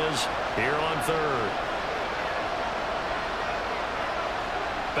marker is here on 3rd.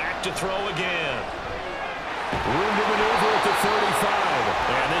 Back to throw again. Room to maneuver at the 35.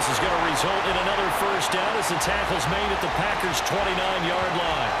 And this is going to result in another 1st down as the tackle's made at the Packers' 29-yard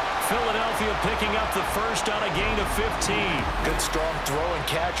line. Philadelphia picking up the 1st on a gain of 15. Good strong throw and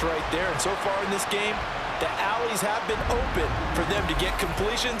catch right there. And so far in this game, the alleys have been open for them to get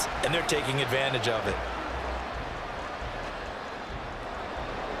completions, and they're taking advantage of it.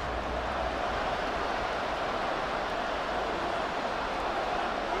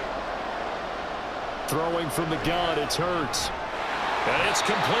 Throwing from the gun, it's Hurts. And it's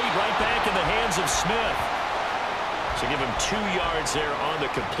complete right back in the hands of Smith. So give him 2 yards there on the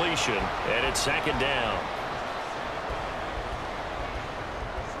completion, and it's 2nd down.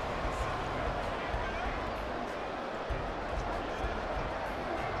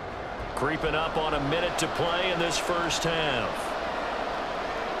 Creeping up on a minute to play in this first half.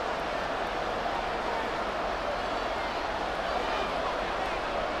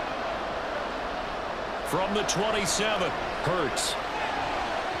 From the 27, Hurts.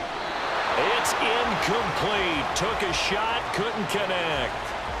 It's incomplete. Took a shot, couldn't connect.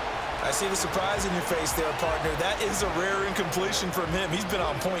 I see the surprise in your face there, partner. That is a rare incompletion from him. He's been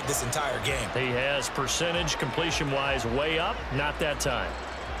on point this entire game. He has percentage completion-wise way up. Not that time.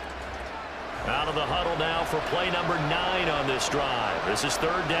 Out of the huddle now for play number 9 on this drive. This is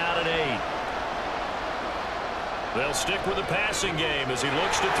 3rd down and 8. They'll stick with the passing game as he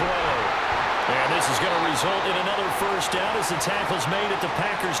looks to throw. And this is going to result in another first down as the tackle's made at the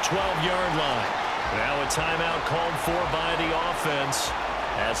Packers' 12-yard line. Now a timeout called for by the offense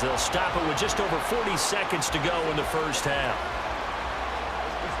as they'll stop it with just over 40 seconds to go in the first half.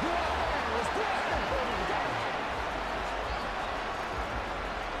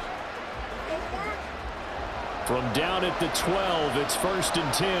 From down at the 12, it's 1st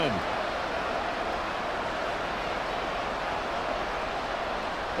and 10.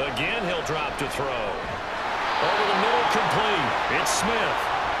 Again, he'll drop to throw. Over the middle, complete. It's Smith.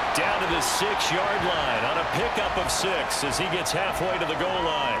 Down to the 6-yard line on a pickup of 6 as he gets halfway to the goal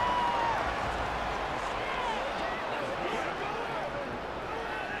line.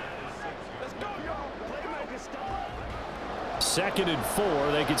 Second and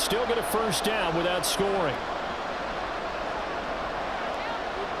 4. They could still get a first down without scoring.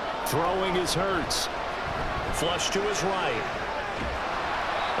 Throwing is Hurts. Flush to his right.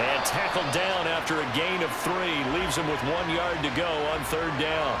 And tackled down after a gain of 3. Leaves him with 1 yard to go on 3rd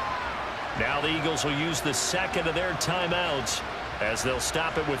down. Now the Eagles will use the second of their timeouts as they'll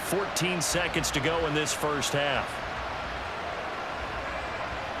stop it with 14 seconds to go in this first half.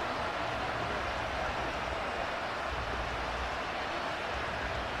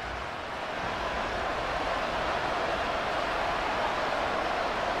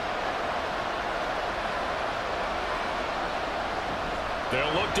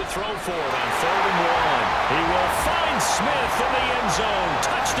 They'll look to throw for it on 3rd and 1. He will find Smith in the end zone.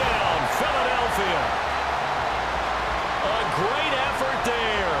 Touchdown, Philadelphia. A great effort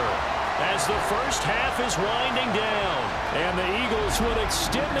there as the first half is winding down. And the Eagles would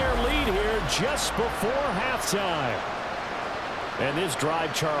extend their lead here just before halftime. And this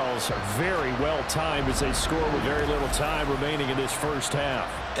drive, Charles, very well timed as they score with very little time remaining in this first half.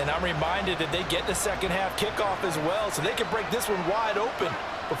 And I'm reminded that they get the second half kickoff as well, so they can break this one wide open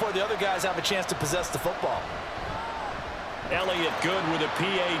before the other guys have a chance to possess the football. Elliott good with a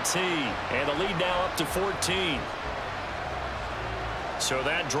PAT, and the lead now up to 14. So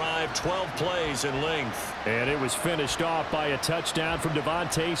that drive, 12 plays in length. And it was finished off by a touchdown from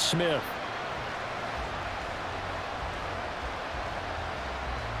Devontae Smith.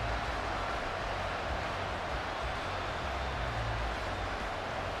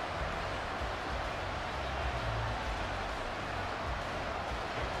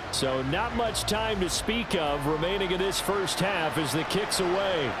 So not much time to speak of remaining in this first half as the kick's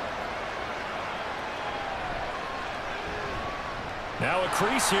away. Now a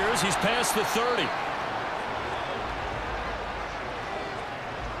crease here as he's past the 30.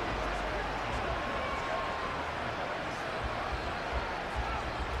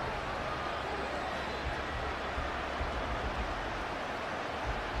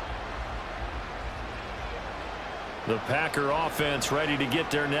 The Packer offense ready to get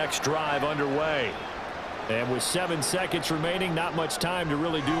their next drive underway. And with 7 seconds remaining, not much time to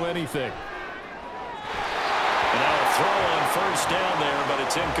really do anything. And now a throw on first down there, but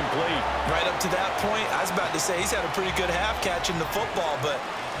it's incomplete. Right up to that point, I was about to say he's had a pretty good half catching the football, but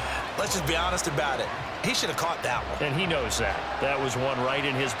let's just be honest about it. He should have caught that one. And he knows that. That was one right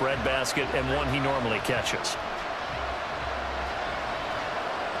in his breadbasket and one he normally catches.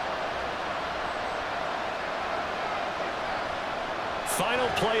 Final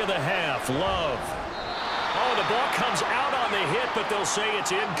play of the half, Love. Oh, the ball comes out on the hit, but they'll say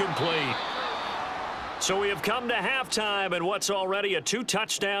it's incomplete. So we have come to halftime in what's already a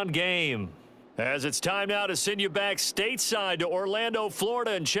 2-touchdown game. As it's time now to send you back stateside to Orlando,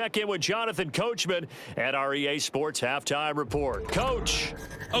 Florida, and check in with Jonathan Coachman at our EA Sports Halftime Report. Coach.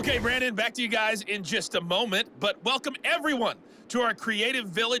 Okay, Brandon, back to you guys in just a moment, but welcome everyone to our Creative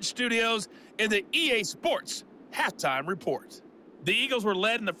Village studios in the EA Sports Halftime Report. The Eagles were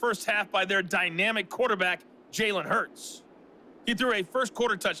led in the first half by their dynamic quarterback, Jalen Hurts. He threw a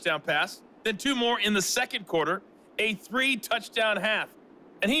first-quarter touchdown pass, then 2 more in the second quarter, a 3-touchdown half.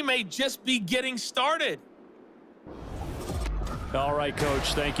 And he may just be getting started. All right,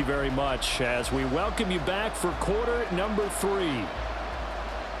 Coach, thank you very much as we welcome you back for quarter number 3.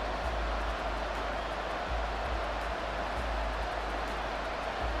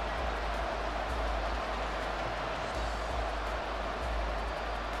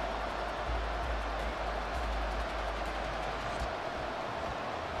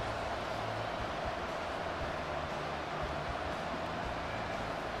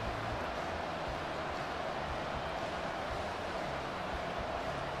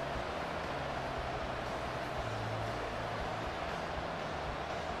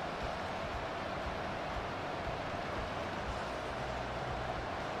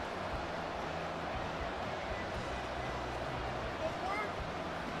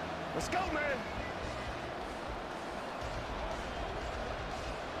 Let's go, man.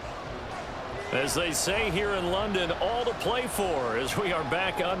 As they say here in London, all to play for as we are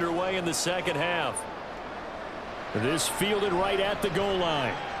back underway in the second half. This fielded right at the goal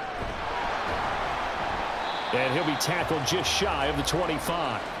line. And he'll be tackled just shy of the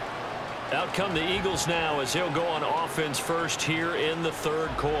 25. Out come the Eagles now as he'll go on offense first here in the third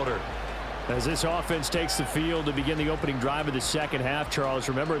quarter. As this offense takes the field to begin the opening drive of the second half, Charles,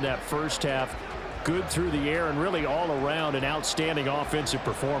 remember in that first half, good through the air and really all around an outstanding offensive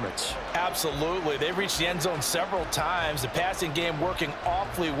performance. Absolutely. They reached the end zone several times. The passing game working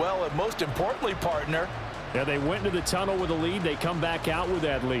awfully well. And most importantly, partner, yeah, they went into the tunnel with a lead. They come back out with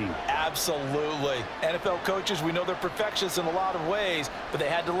that lead. Absolutely. NFL coaches, we know they're perfectionists in a lot of ways, but they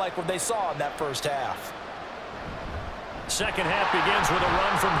had to like what they saw in that first half. Second half begins with a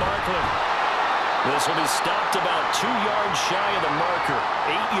run from Barkley. This one is stopped about 2 yards shy of the marker.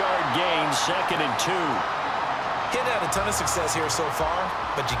 8-yard gain, 2nd and 2. He hadn't had a ton of success here so far,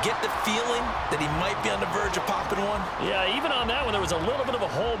 but you get the feeling that he might be on the verge of popping one. Yeah, even on that one, there was a little bit of a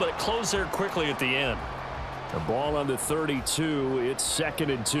hole, but it closed there quickly at the end. The ball on the 32. It's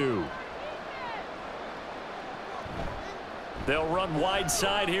 2nd and 2. They'll run wide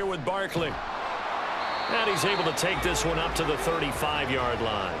side here with Barkley. And he's able to take this one up to the 35-yard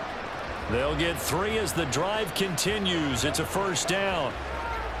line. They'll get 3 as the drive continues. It's a first down.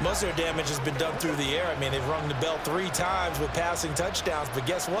 Most of their damage has been done through the air. I mean, they've rung the bell 3 times with passing touchdowns, but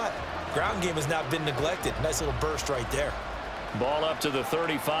guess what? Ground game has not been neglected. Nice little burst right there. Ball up to the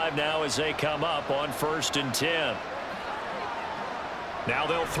 35 now as they come up on 1st and 10. Now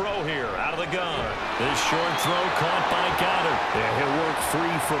they'll throw here out of the gun. This short throw caught by Goddard. Yeah, he'll work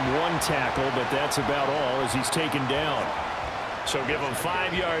free from one tackle, but that's about all as he's taken down. So give him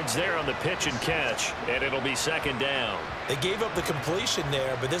 5 yards there on the pitch and catch, and it'll be 2nd down. They gave up the completion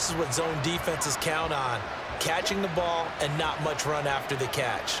there, but this is what zone defenses count on. Catching the ball and not much run after the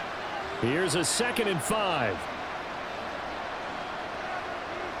catch. Here's a 2nd and 5.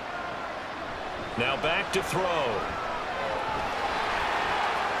 Now back to throw.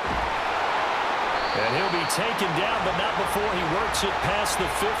 And he'll be taken down, but not before he works it past the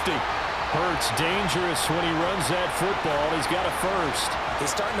 50. Hurts dangerous when he runs that football. He's got a first. He's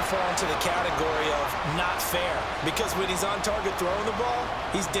starting to fall into the category of not fair, because when he's on target throwing the ball,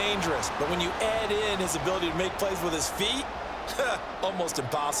 he's dangerous. But when you add in his ability to make plays with his feet, almost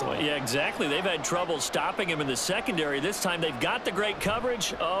impossible. Well, yeah, exactly. They've had trouble stopping him in the secondary. This time they've got the great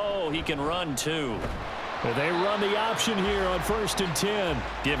coverage. Oh, he can run too. They run the option here on 1st and 10.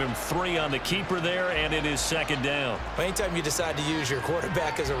 Give him 3 on the keeper there, and it is 2nd down. Anytime you decide to use your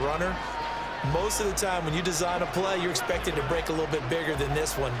quarterback as a runner, most of the time when you design a play, you're expected to break a little bit bigger than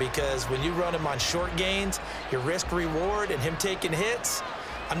this one, because when you run him on short gains, your risk-reward and him taking hits,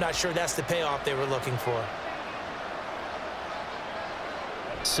 I'm not sure that's the payoff they were looking for.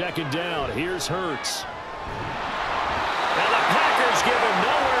 2nd down. Here's Hurts. And the Packers give him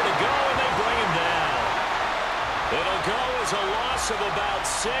nowhere to go, and they bring him down. It'll go as a loss of about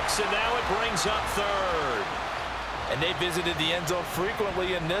 6, and now it brings up 3rd. And they visited the end zone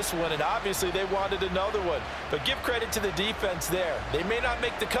frequently in this one, and obviously they wanted another one. But give credit to the defense there. They may not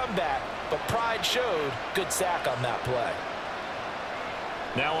make the comeback, but pride showed. Good sack on that play.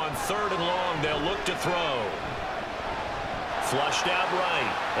 Now on 3rd and long, they'll look to throw. Flushed out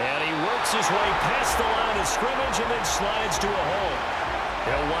right, and he works his way past the line of scrimmage and then slides to a hole.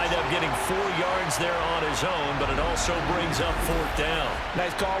 He'll wind up getting 4 yards there on his own, but it also brings up 4th down.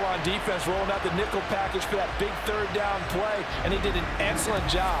 Nice call on defense, rolling out the nickel package for that big 3rd down play, and he did an excellent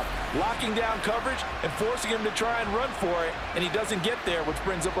job locking down coverage and forcing him to try and run for it, and he doesn't get there, which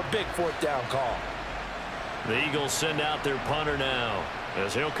brings up a big 4th down call. The Eagles send out their punter now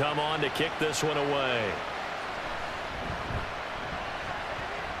as he'll come on to kick this one away.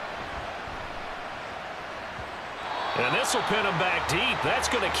 And this will pin him back deep. That's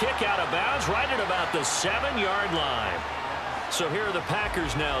going to kick out of bounds right at about the 7-yard line. So here are the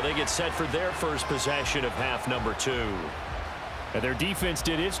Packers now. They get set for their first possession of half number 2. And their defense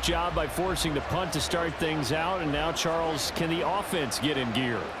did its job by forcing the punt to start things out. And now, Charles, can the offense get in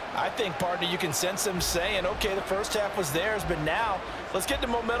gear? I think, partner, you can sense them saying, okay, the first half was theirs, but now let's get the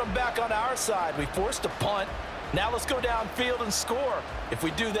momentum back on our side. We forced a punt. Now let's go downfield and score. If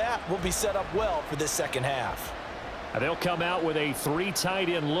we do that, we'll be set up well for this second half. And they'll come out with a 3 tight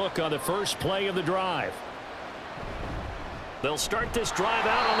end look on the first play of the drive. They'll start this drive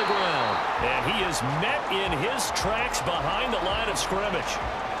out on the ground. And he is met in his tracks behind the line of scrimmage.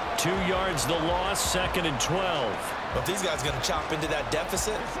 2 yards the loss, 2nd and 12. But if these guys are going to chop into that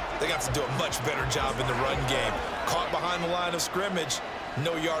deficit, they got to do a much better job in the run game. Caught behind the line of scrimmage,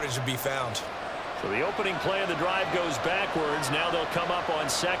 No yardage to be found. So the opening play of the drive goes backwards. Now they'll come up on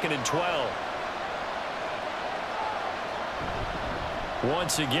 2nd and 12.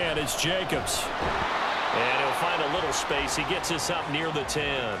 Once again, it's Jacobs. And he'll find a little space. He gets us up near the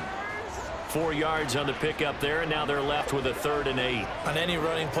 10. 4 yards on the pickup there, and now they're left with a 3rd and 8. On any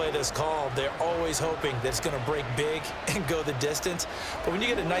running play that's called, they're always hoping that it's going to break big and go the distance. But when you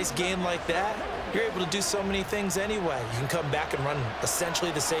get a nice gain like that, you're able to do so many things anyway. You can come back and run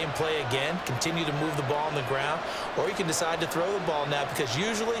essentially the same play again, continue to move the ball on the ground, or you can decide to throw the ball now because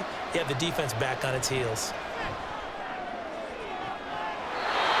usually you have the defense back on its heels.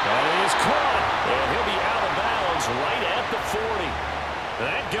 That is caught, and he'll be out of bounds right at the 40.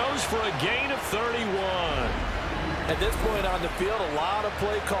 That goes for a gain of 31. At this point on the field, a lot of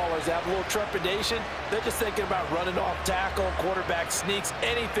play callers have a little trepidation. They're just thinking about running off tackle, quarterback sneaks,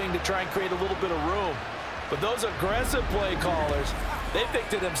 anything to try and create a little bit of room. But those aggressive play callers, they think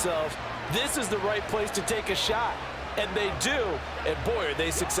to themselves, this is the right place to take a shot. And they do, and boy, are they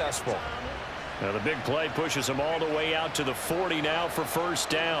successful. Now the big play pushes them all the way out to the 40 now for 1st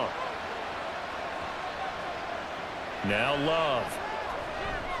down. Now Love.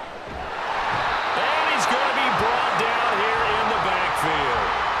 And he's going to be brought down here in the backfield.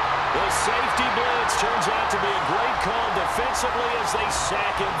 The safety blitz turns out to be a great call defensively as they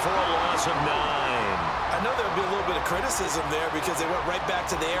sack him for a loss of 9. I know there'll be a little bit of criticism there because they went right back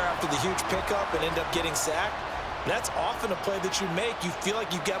to the air after the huge pickup and end up getting sacked. That's often a play that you make. You feel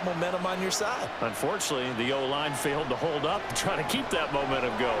like you've got momentum on your side. Unfortunately, the O-line failed to hold up and try to keep that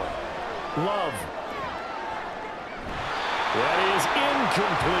momentum going. Love. That is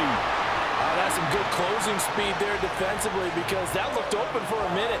incomplete. That's some good closing speed there defensively because that looked open for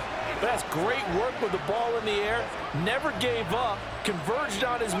a minute. That's great work with the ball in the air. Never gave up, converged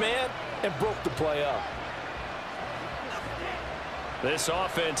on his man, and broke the play up. This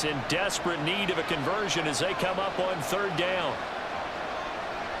offense in desperate need of a conversion as they come up on 3rd down.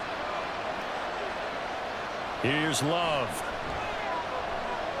 Here's Love.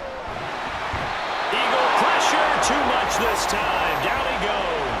 Eagle pressure, too much this time. Down he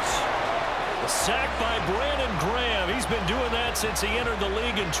goes. A sack by Brandon Graham. He's been doing that since he entered the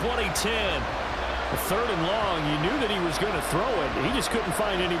league in 2010. A 3rd and long, you knew that he was going to throw it. He just couldn't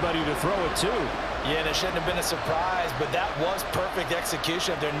find anybody to throw it to. Yeah, and it shouldn't have been a surprise, but that was perfect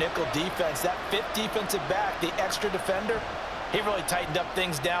execution of their nickel defense. That 5th defensive back, the extra defender, he really tightened up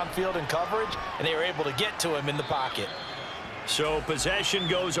things downfield in coverage, and they were able to get to him in the pocket. So possession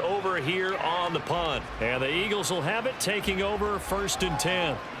goes over here on the punt. And the Eagles will have it, taking over 1st and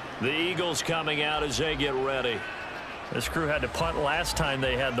 10. The Eagles coming out as they get ready. This crew had to punt last time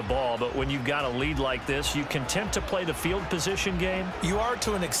they had the ball, but when you've got a lead like this, you content to play the field position game? You are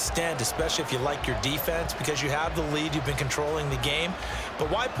to an extent, especially if you like your defense, because you have the lead, you've been controlling the game.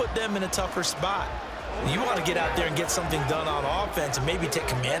 But why put them in a tougher spot? You want to get out there and get something done on offense and maybe take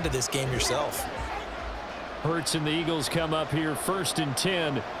command of this game yourself. Hurts and the Eagles come up here 1st and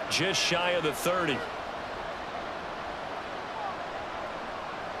 10, just shy of the 30.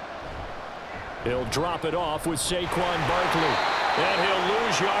 He'll drop it off with Saquon Barkley. And he'll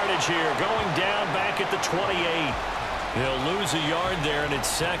lose yardage here, going down back at the 28. He'll lose a yard there, and it's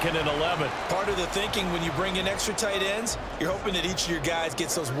 2nd and 11. Part of the thinking when you bring in extra tight ends, you're hoping that each of your guys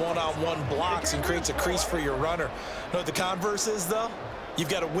gets those one-on-one blocks and creates a crease for your runner. You know what the converse is, though? You've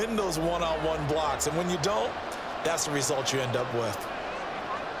got to win those one-on-one blocks, and when you don't, that's the result you end up with.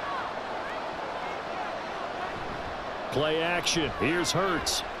 Play action. Here's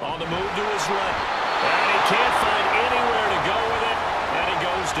Hurts on the move to his left. And he can't find anywhere to go with it, and he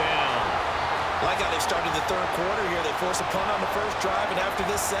goes down. Like how they've started the 3rd quarter here. They force a punt on the 1st drive, and after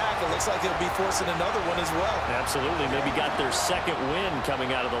this sack, it looks like they'll be forcing another one as well. Absolutely. Maybe got their 2nd win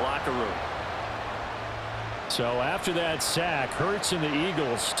coming out of the locker room. So after that sack, Hurts and the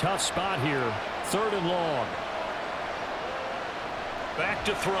Eagles, tough spot here. 3rd and long. Back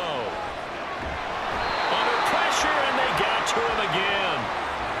to throw. Under pressure, and they got to him again.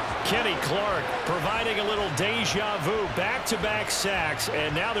 Kenny Clark providing a little deja vu, back-to-back sacks,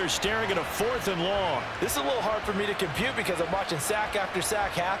 and now they're staring at a 4th and long. This is a little hard for me to compute because I'm watching sack after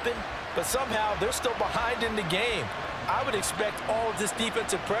sack happen, but somehow they're still behind in the game. I would expect all of this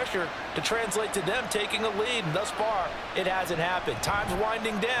defensive pressure to translate to them taking a lead, and thus far, it hasn't happened. Time's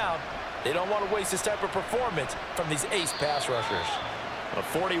winding down. They don't want to waste this type of performance from these ace pass rushers. A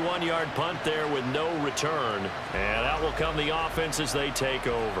 41-yard punt there with no return. And out will come the offense as they take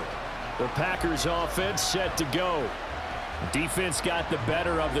over. The Packers offense set to go. Defense got the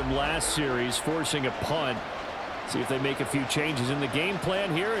better of them last series, forcing a punt. See if they make a few changes in the game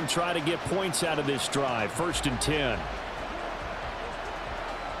plan here and try to get points out of this drive. 1st and 10.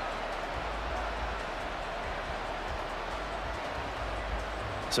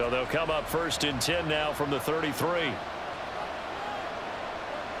 So they'll come up 1st and 10 now from the 33.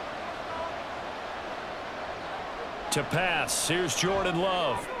 To pass, here's Jordan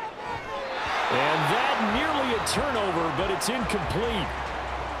Love. And that nearly a turnover, but it's incomplete.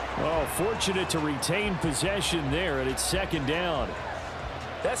 Oh, fortunate to retain possession there, and it's 2nd down.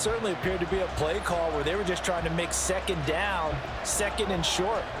 That certainly appeared to be a play call where they were just trying to make 2nd down, 2nd and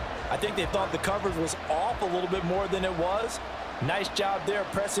short. I think they thought the coverage was off a little bit more than it was. Nice job there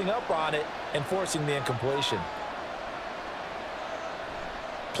pressing up on it and forcing the incompletion.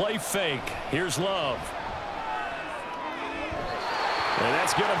 Play fake. Here's Love. And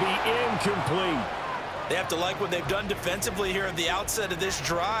that's going to be incomplete. They have to like what they've done defensively here at the outset of this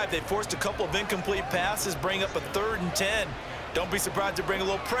drive. They forced a couple of incomplete passes, bring up a 3rd and 10. Don't be surprised to bring a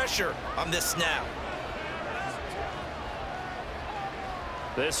little pressure on this snap.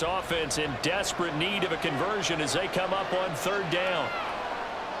 This offense in desperate need of a conversion as they come up on 3rd down.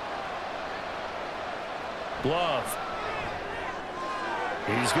 Love.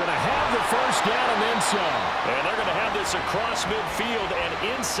 He's going to have the 1st down and then some. And they're going to have this across midfield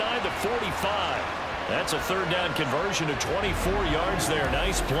and inside the 45. That's a 3rd down conversion to 24 yards there.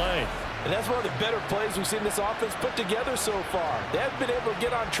 Nice play. And that's one of the better plays we've seen this offense put together so far. They haven't been able to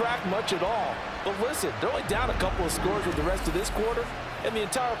get on track much at all. But listen, they're only down a couple of scores with the rest of this quarter and the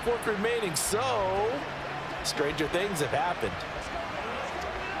entire 4th remaining. So, stranger things have happened.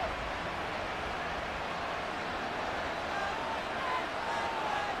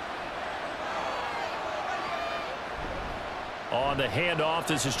 On the handoff,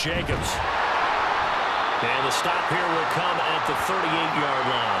 this is Jacobs. And the stop here will come at the 38-yard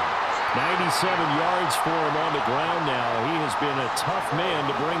line. 97 yards for him on the ground now. He has been a tough man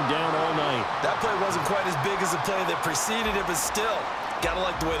to bring down all night. That play wasn't quite as big as the play that preceded it, but still, got to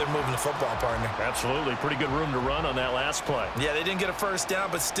like the way they're moving the football, partner. Absolutely. Pretty good room to run on that last play. Yeah, they didn't get a 1st down,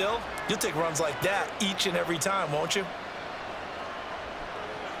 but still, you'll take runs like that each and every time, won't you?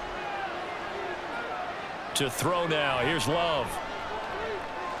 To throw now. Here's Love.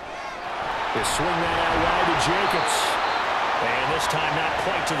 They swing that out wide to Jacobs. And this time not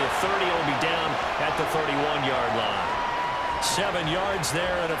quite to the 30. It'll be down at the 31-yard line. 7 yards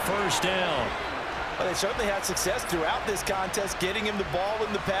there and a 1st down. Well, they certainly had success throughout this contest getting him the ball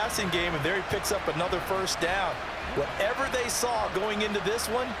in the passing game, and there he picks up another 1st down. Whatever they saw going into this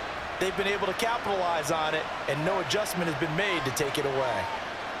one, they've been able to capitalize on it, and no adjustment has been made to take it away.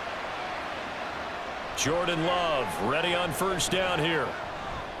 Jordan Love ready on 1st down here.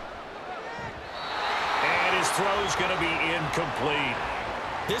 And his throw's going to be incomplete.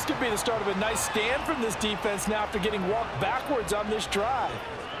 This could be the start of a nice stand from this defense now after getting walked backwards on this drive.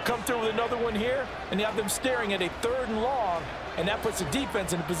 Come through with another one here, and you have them staring at a 3rd and long, and that puts the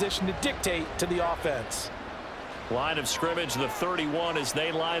defense in a position to dictate to the offense. Line of scrimmage, the 31 as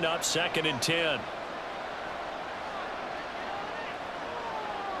they line up 2nd and 10.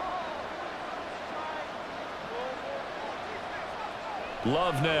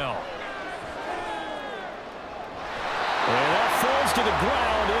 Love now. And that falls to the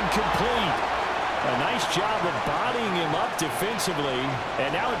ground, incomplete. A nice job of bodying him up defensively,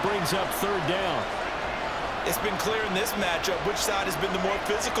 and now it brings up 3rd down. It's been clear in this matchup which side has been the more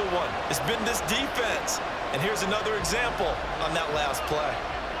physical one. It's been this defense. And here's another example on that last play.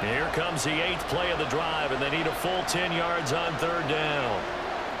 Here comes the 8th play of the drive, and they need a full 10 yards on 3rd down.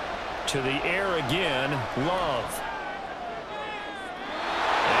 To the air again, Love.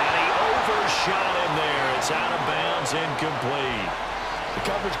 And he overshot him there. It's out of bounds, incomplete. The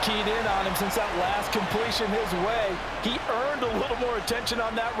coverage keyed in on him since that last completion his way. He earned a little more attention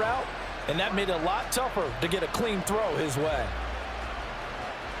on that route, and that made it a lot tougher to get a clean throw his way.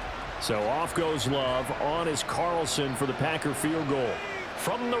 So off goes Love. On is Carlson for the Packer field goal.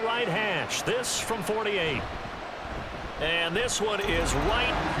 From the right hash, this from 48. And this one is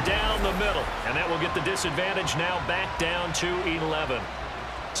right down the middle. And that will get the disadvantage now back down to 11.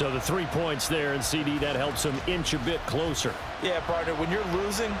 So the 3 points there, and CD, that helps them inch a bit closer. Yeah, partner, when you're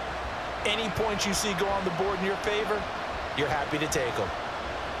losing, any points you see go on the board in your favor, you're happy to take them.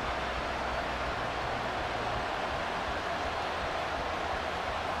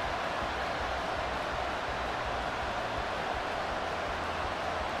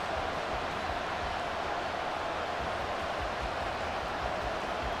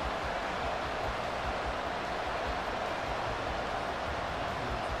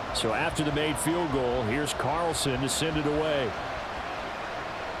 So after the made field goal, here's Carlson to send it away.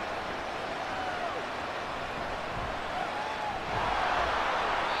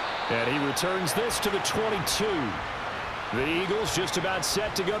 And he returns this to the 22. The Eagles just about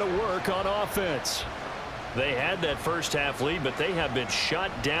set to go to work on offense. They had that first half lead, but they have been shut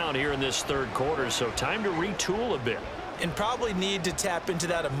down here in this third quarter, so time to retool a bit. And probably need to tap into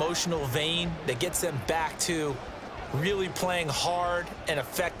that emotional vein that gets them back to really playing hard and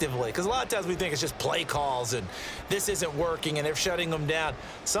effectively. Because a lot of times we think it's just play calls and this isn't working and they're shutting them down.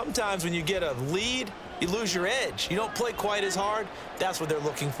 Sometimes when you get a lead, you lose your edge. You don't play quite as hard. That's what they're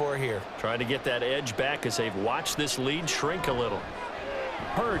looking for here. Trying to get that edge back as they've watched this lead shrink a little.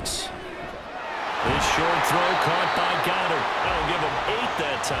 Hurts. This short throw caught by Goddard. That'll give them 8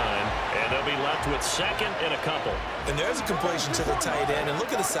 that time, and they'll be left with second and a couple. And there's a completion to the tight end, and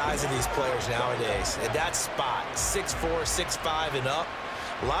look at the size of these players nowadays. At that spot, 6'4", 6'5", and up.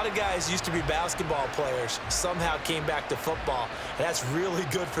 A lot of guys used to be basketball players, somehow came back to football, and that's really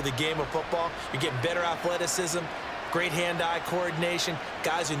good for the game of football. You're getting better athleticism, great hand-eye coordination,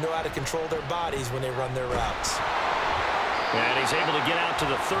 guys who know how to control their bodies when they run their routes. And he's able to get out to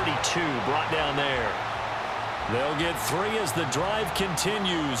the 32, brought down there. They'll get 3 as the drive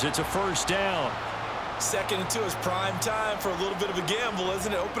continues. It's a first down. 2nd and 2 is prime time for a little bit of a gamble,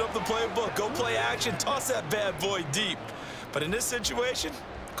 isn't it? Open up the playbook, go play action, toss that bad boy deep. But in this situation,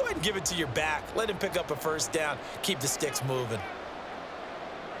 go ahead and give it to your back. Let him pick up a first down. Keep the sticks moving.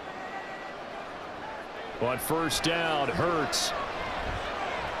 On first down, Hurts.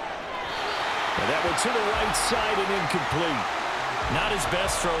 And that one to the right side and incomplete. Not his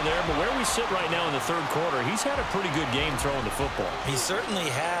best throw there, but where we sit right now in the third quarter, he's had a pretty good game throwing the football. He certainly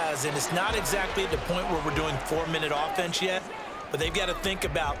has, and it's not exactly at the point where we're doing 4-minute offense yet, but they've got to think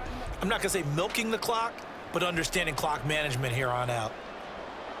about, I'm not going to say milking the clock, but understanding clock management here on out.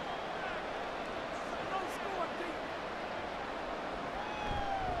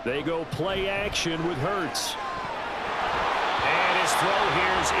 They go play action with Hurts. And his throw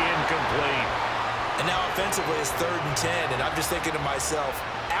here is incomplete. And now offensively it's 3rd and 10, and I'm just thinking to myself,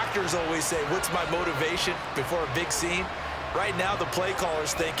 actors always say, what's my motivation before a big scene? Right now the play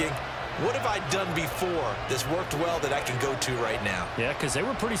caller's thinking, what have I done before that's worked well that I can go to right now? Yeah, because they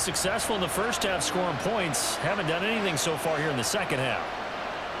were pretty successful in the first half scoring points. Haven't done anything so far here in the second half.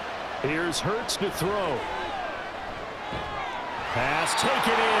 Here's Hurts to throw. Pass taken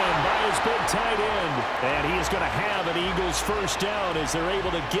in by his big tight end. And he is going to have an Eagles first down as they're able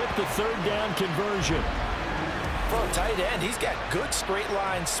to get the 3rd down conversion. For a tight end, he's got good straight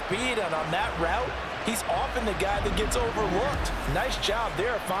line speed, and on that route, he's often the guy that gets overlooked. Nice job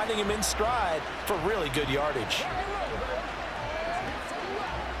there finding him in stride for really good yardage.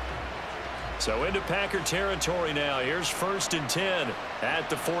 So into Packer territory now. Here's 1st and 10 at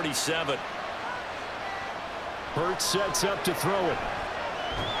the 47. Hurts sets up to throw it.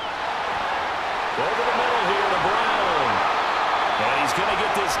 Over the middle here to Brown. And he's going to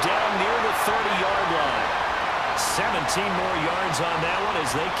get this down near the 30-yard line. 17 more yards on that one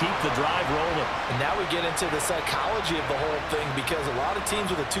as they keep the drive rolling. And now we get into the psychology of the whole thing, because a lot of teams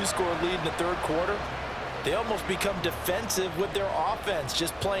with a 2-score lead in the third quarter, they almost become defensive with their offense,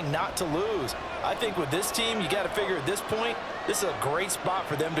 just playing not to lose. I think with this team, you got to figure at this point, this is a great spot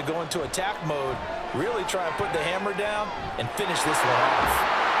for them to go into attack mode, really try and put the hammer down and finish this one off.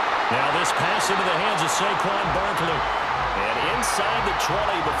 Now this pass into the hands of Saquon Barkley. And inside the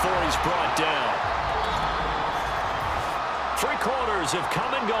 20 before he's brought down. 3 quarters have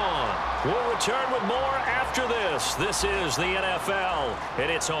come and gone. We'll return with more after this. This is the NFL, and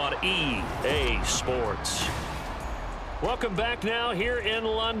it's on EA Sports. Welcome back now here in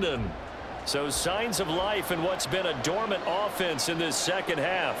London. So signs of life in what's been a dormant offense in this second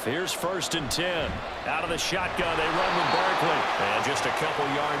half. Here's 1st and 10. Out of the shotgun, they run with Barkley. And just a couple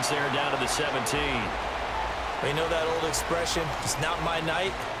yards there down to the 17. You know that old expression, it's not my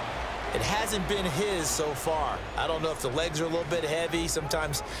night? It hasn't been his so far. I don't know if the legs are a little bit heavy.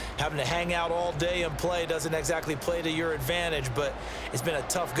 Sometimes having to hang out all day and play doesn't exactly play to your advantage, but it's been a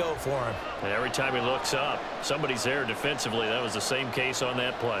tough go for him. And every time he looks up, somebody's there defensively. That was the same case on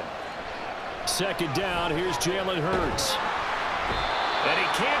that play. 2nd down, here's Jalen Hurts. And he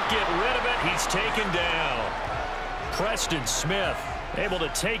can't get rid of it. He's taken down. Preston Smith able to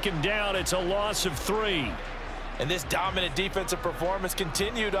take him down. It's a loss of 3. And this dominant defensive performance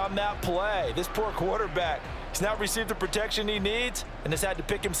continued on that play. This poor quarterback has not received the protection he needs and has had to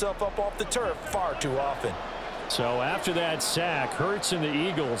pick himself up off the turf far too often. So after that sack, Hurts and the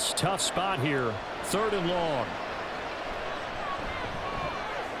Eagles, tough spot here. 3rd and long.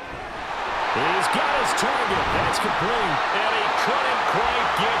 He's got his target. That's complete. And he couldn't quite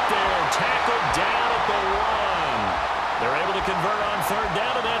get there. Tackled down at the 1. They're able to convert on 3rd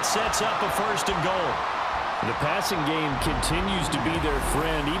down, and that sets up a 1st and goal. The passing game continues to be their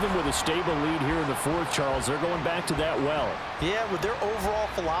friend. Even with a stable lead here in the 4th, Charles, they're going back to that well. Yeah, with their overall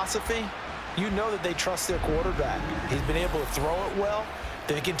philosophy, you know that they trust their quarterback. He's been able to throw it well.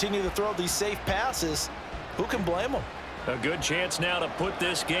 They continue to throw these safe passes. Who can blame them? A good chance now to put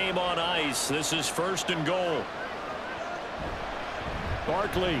this game on ice. This is 1st and goal.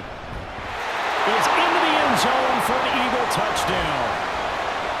 Barkley is into the end zone for an Eagle touchdown.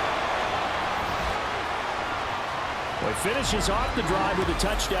 Well, he finishes off the drive with a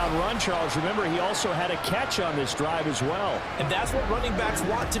touchdown run, Charles. Remember, he also had a catch on this drive as well. And that's what running backs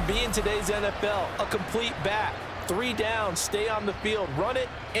want to be in today's NFL, a complete back. 3 down, stay on the field, run it,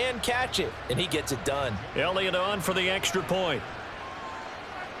 and catch it. And he gets it done. Elliott on for the extra point.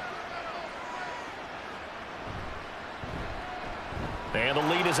 And the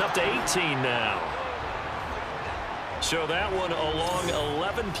lead is up to 18 now. So that one a long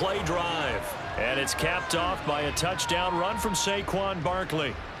 11-play drive. And it's capped off by a touchdown run from Saquon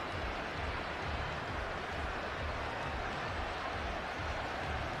Barkley.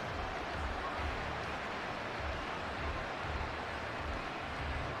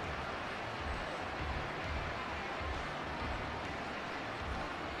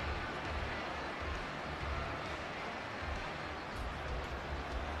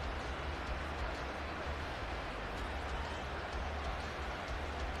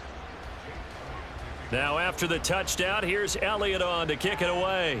 Now after the touchdown, here's Elliott on to kick it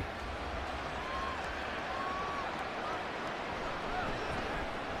away.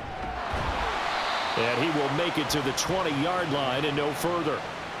 And he will make it to the 20-yard line and no further.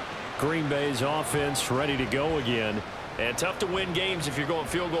 Green Bay's offense ready to go again. And tough to win games if you're going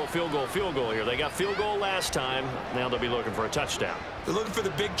field goal, field goal, field goal here. They got field goal last time. Now they'll be looking for a touchdown. They're looking for the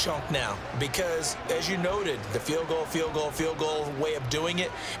big chunk now because, as you noted, the field goal way of doing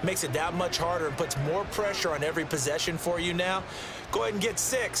it makes it that much harder and puts more pressure on every possession for you now. Go ahead and get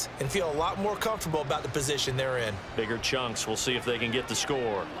 6 and feel a lot more comfortable about the position they're in. Bigger chunks. We'll see if they can get the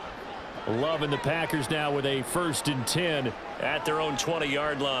score. Love and the Packers now with a 1st and 10 at their own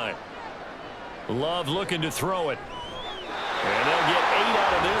 20-yard line. Love looking to throw it. And they'll get 8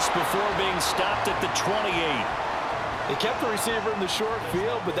 out of this before being stopped at the 28. They kept the receiver in the short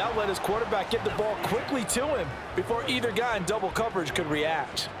field, but that let his quarterback get the ball quickly to him before either guy in double coverage could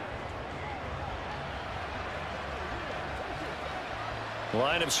react.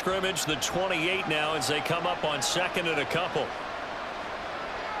 Line of scrimmage, the 28 now as they come up on 2nd and a couple.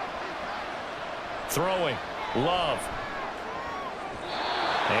 Throwing. Love.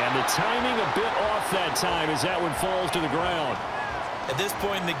 And the timing a bit off that time as that one falls to the ground. At this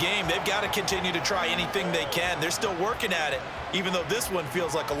point in the game, they've got to continue to try anything they can. They're still working at it, even though this one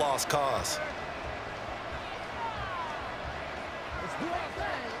feels like a lost cause.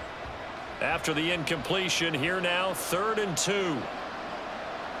 After the incompletion, here now, 3rd and 2.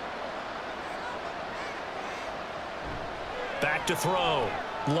 Back to throw.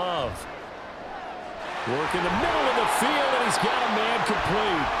 Love. Work in the middle of the field, and he's got a man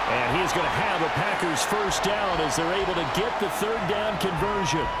complete. And he is going to have a Packers 1st down as they're able to get the 3rd down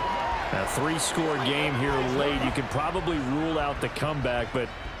conversion. A 3-score game here late. You can probably rule out the comeback, but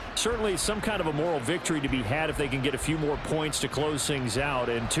certainly some kind of a moral victory to be had if they can get a few more points to close things out.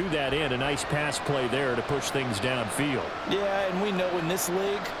 And to that end, a nice pass play there to push things downfield. Yeah, and we know in this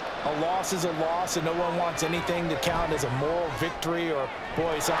league, a loss is a loss, and no one wants anything to count as a moral victory or,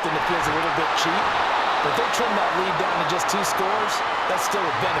 boy, something that feels a little bit cheap. But if they trim that lead down to just 2 scores, that's still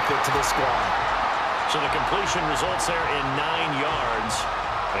a benefit to this squad. So the completion results there in 9 yards.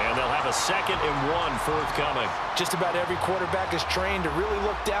 And they'll have a 2nd and 1 forthcoming. Just about every quarterback is trained to really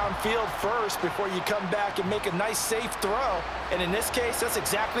look downfield first before you come back and make a nice, safe throw. And in this case, that's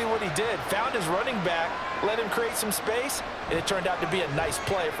exactly what he did. Found his running back, let him create some space, and it turned out to be a nice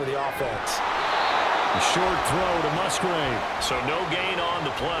play for the offense. A short throw to Musgrave. So no gain on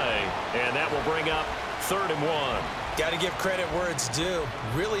the play. And that will bring up 3rd and 1. Got to give credit where it's due.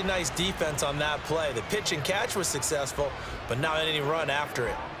 Really nice defense on that play. The pitch and catch was successful, but not any run after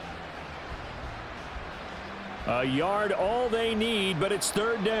it. A yard all they need, but it's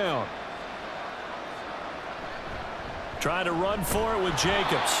 3rd down. Trying to run for it with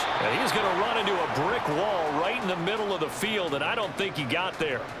Jacobs. And he's going to run into a brick wall right in the middle of the field, and I don't think he got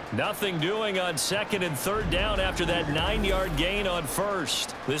there. Nothing doing on 2nd and 3rd down after that 9-yard gain on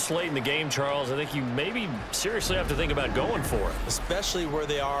 1st. This late in the game, Charles, I think you maybe seriously have to think about going for it. Especially where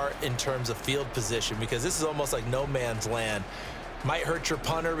they are in terms of field position, because this is almost like no man's land. Might hurt your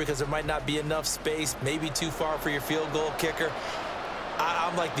punter because there might not be enough space, maybe too far for your field goal kicker.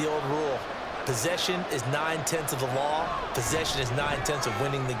 I'm like the old rule. Possession is 9/10 of the law. Possession is 9/10 of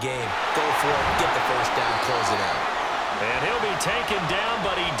winning the game. Go for it, get the 1st down, close it out. And he'll be taken down,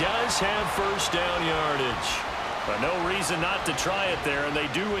 but he does have 1st down yardage. But no reason not to try it there, and they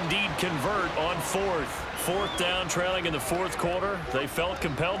do indeed convert on fourth. Fourth down, trailing in the fourth quarter. They felt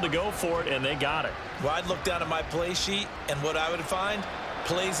compelled to go for it, and they got it. Well, I'd look down at my play sheet, and what I would find,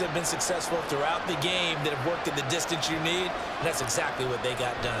 plays have been successful throughout the game that have worked at the distance you need, and that's exactly what they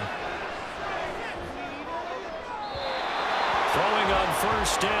got done. Throwing on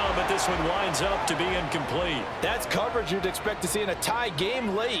first down, but this one winds up to be incomplete. That's coverage you'd expect to see in a tie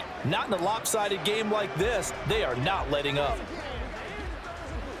game late. Not in a lopsided game like this. They are not letting up.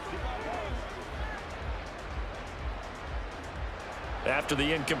 After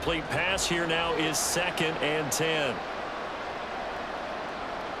the incomplete pass, here now is 2nd and 10.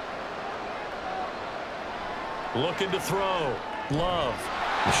 Looking to throw. Love.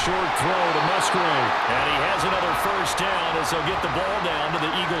 A short throw to Musgrave. And he has another first down as they'll get the ball down to the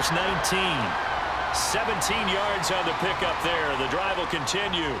Eagles' 19. 17 yards on the pickup there. The drive will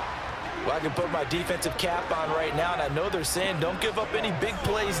continue. Well, I can put my defensive cap on right now, and I know they're saying don't give up any big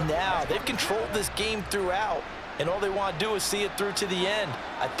plays now. They've controlled this game throughout, and all they want to do is see it through to the end.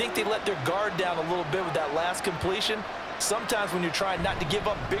 I think they let their guard down a little bit with that last completion. Sometimes when you're trying not to give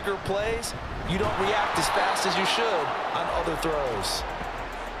up bigger plays, you don't react as fast as you should on other throws.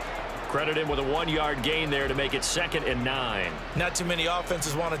 Credit him with a 1-yard gain there to make it 2nd and 9. Not too many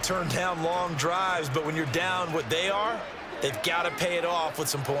offenses want to turn down long drives, but when you're down what they are, they've got to pay it off with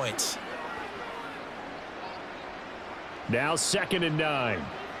some points. Now 2nd and 9.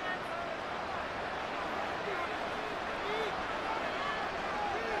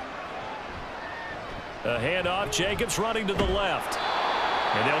 A handoff. Jacobs running to the left.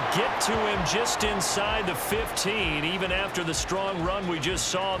 And they'll get to him just inside the 15. Even after the strong run we just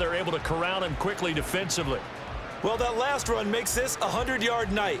saw, they're able to corral him quickly defensively. Well, that last run makes this a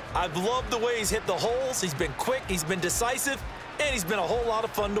 100-yard night. I've loved the way he's hit the holes. He's been quick, he's been decisive, and he's been a whole lot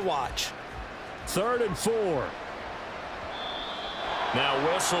of fun to watch. 3rd and 4.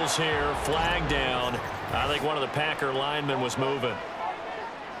 Now whistles here, flag down. I think one of the Packer linemen was moving.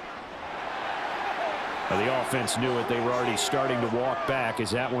 The offense knew it. They were already starting to walk back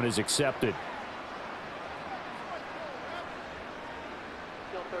as that one is accepted.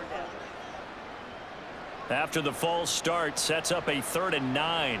 After the false start, sets up a 3rd and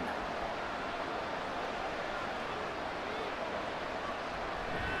 9.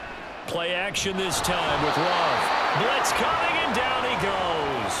 Play action this time with Love. Blitz coming, and down he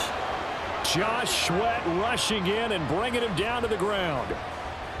goes. Josh Sweat rushing in and bringing him down to the ground.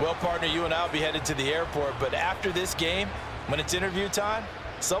 Well, partner, you and I will be headed to the airport, but after this game, when it's interview time,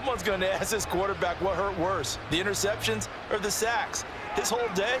 someone's going to ask this quarterback what hurt worse, the interceptions or the sacks. His whole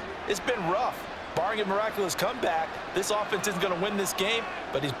day, it's been rough. Barring a miraculous comeback, this offense isn't going to win this game,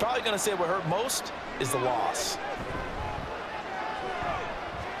 but he's probably going to say what hurt most is the loss.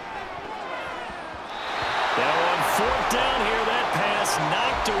 Now on 4th down here, that pass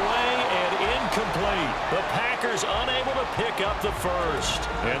knocked away and incomplete. The Packers unable to pick up the first.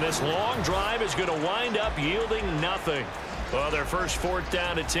 And this long drive is going to wind up yielding nothing. Well, their first 4th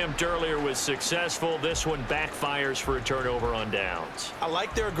down attempt earlier was successful. This one backfires for a turnover on downs. I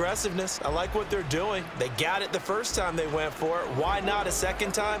like their aggressiveness. I like what they're doing. They got it the first time they went for it. Why not a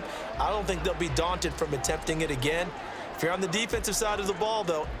second time? I don't think they'll be daunted from attempting it again. If you're on the defensive side of the ball,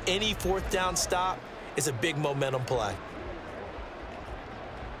 though, any 4th down stop is a big momentum play.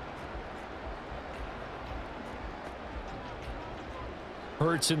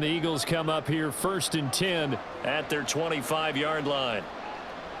 Hurts and the Eagles come up here 1st and 10 at their 25-yard line.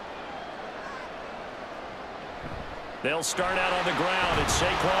 They'll start out on the ground. It's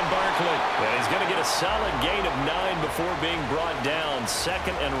Saquon Barkley. And he's going to get a solid gain of 9 before being brought down.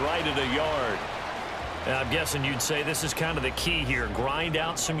 2nd and right at a yard. And I'm guessing you'd say this is kind of the key here. Grind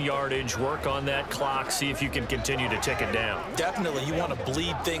out some yardage, work on that clock, see if you can continue to tick it down. Definitely, you want to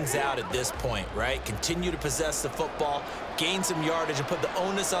bleed things out at this point, right? Continue to possess the football, gain some yardage, and put the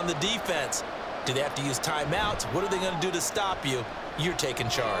onus on the defense. Do they have to use timeouts? What are they going to do to stop you? You're taking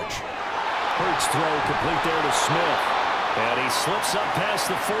charge. Hurts throw complete there to Smith. And he slips up past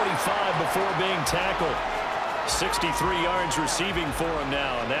the 45 before being tackled. 63 yards receiving for him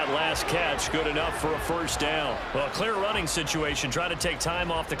now, and that last catch good enough for a first down. Well, a clear running situation. Try to take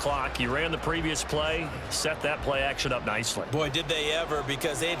time off the clock. You ran the previous play, set that play action up nicely. Boy, did they ever,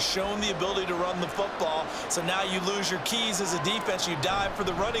 because they had shown the ability to run the football. So now you lose your keys as a defense. You dive for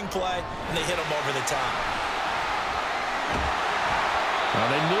the running play, and they hit them over the top. Well,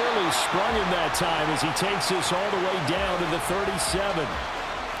 they nearly sprung him that time as he takes this all the way down to the 37.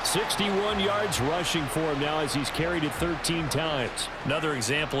 61 yards rushing for him now as he's carried it 13 times. Another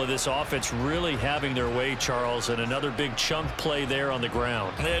example of this offense really having their way, Charles, and another big chunk play there on the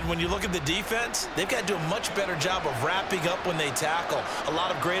ground. And when you look at the defense, they've got to do a much better job of wrapping up when they tackle. A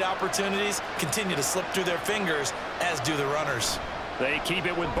lot of great opportunities continue to slip through their fingers, as do the runners. They keep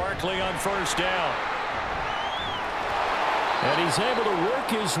it with Barkley on first down. And he's able to work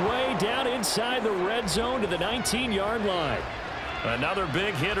his way down inside the red zone to the 19-yard line. Another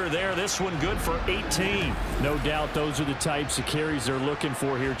big hitter there. This one good for 18. No doubt those are the types of carries they're looking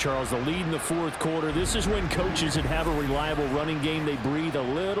for here, Charles. The lead in the fourth quarter. This is when coaches that have a reliable running game, they breathe a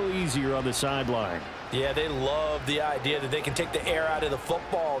little easier on the sideline. Yeah, they love the idea that they can take the air out of the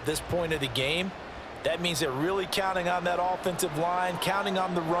football at this point of the game. That means they're really counting on that offensive line, counting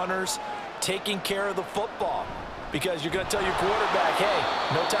on the runners, taking care of the football. Because you're going to tell your quarterback,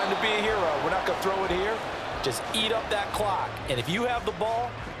 hey, no time to be a hero. We're not going to throw it here. Just eat up that clock. And if you have the ball,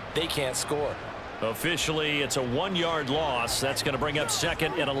 they can't score. Officially, it's a 1-yard loss. That's going to bring up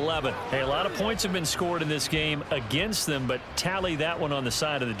 2nd and 11. Hey, a lot of points have been scored in this game against them, but tally that one on the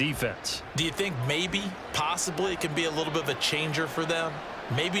side of the defense. Do you think maybe, possibly, it can be a little bit of a changer for them?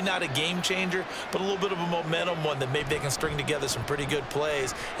 Maybe not a game changer, but a little bit of a momentum one that maybe they can string together some pretty good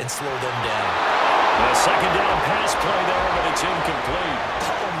plays and slow them down. A second down pass play there, but it's incomplete.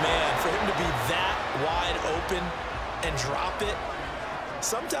 Oh, man, for him to be that wide open and drop it.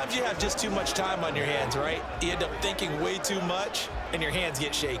 Sometimes you have just too much time on your hands, right? You end up thinking way too much, and your hands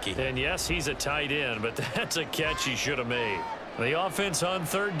get shaky. And yes, he's a tight end, but that's a catch he should have made. The offense on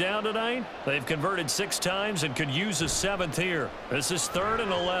third down tonight, they've converted 6 times and could use a 7th here. This is 3rd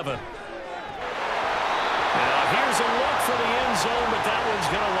and 11. Now here's a look for the end zone, but that one's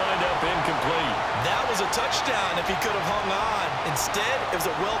going to wind up incomplete. That was a touchdown if he could have hung on. Instead, it was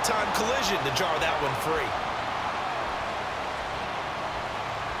a well-timed collision to jar that one free.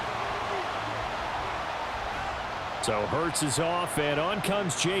 So Hurts is off, and on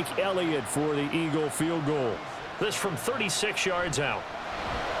comes Jake Elliott for the Eagle field goal. This from 36 yards out.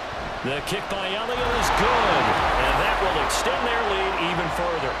 The kick by Elliott is good, and that will extend their lead even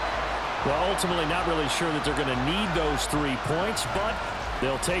further. Well, ultimately not really sure that they're going to need those 3 points, but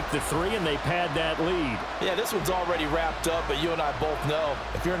they'll take the 3 and they pad that lead. Yeah, this one's already wrapped up, but you and I both know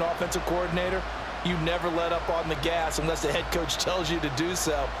if you're an offensive coordinator, you never let up on the gas unless the head coach tells you to do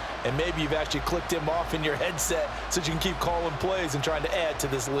so. And maybe you've actually clicked him off in your headset so you can keep calling plays and trying to add to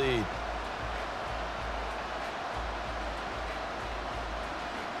this lead.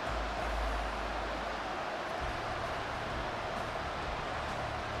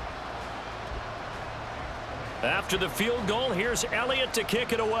 After the field goal, here's Elliott to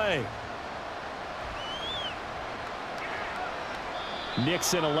kick it away.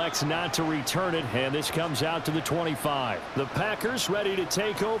 Nixon elects not to return it, and this comes out to the 25. The Packers ready to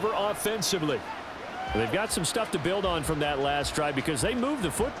take over offensively. They've got some stuff to build on from that last drive because they moved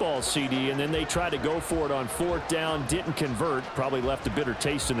the football, CD, and then they tried to go for it on 4th down, didn't convert, probably left a bitter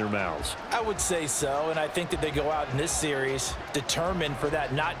taste in their mouths. I would say so, and I think that they go out in this series determined for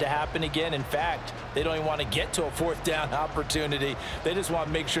that not to happen again. In fact, they don't even want to get to a 4th down opportunity. They just want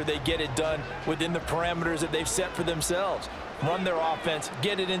to make sure they get it done within the parameters that they've set for themselves. Run their offense,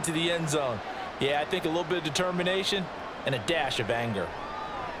 get it into the end zone. Yeah, I think a little bit of determination and a dash of anger.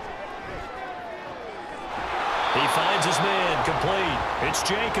 He finds his man complete. It's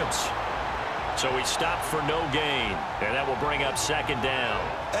Jacobs. So he stopped for no gain, and that will bring up 2nd down.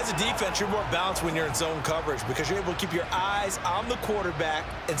 As a defense, you're more balanced when you're in zone coverage because you're able to keep your eyes on the quarterback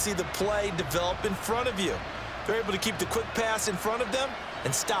and see the play develop in front of you. They're able to keep the quick pass in front of them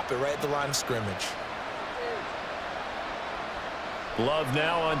and stop it right at the line of scrimmage. Love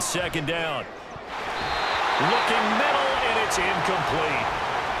now on 2nd down. Looking middle, and it's incomplete.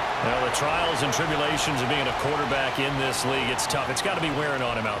 Well, the trials and tribulations of being a quarterback in this league, it's tough. It's got to be wearing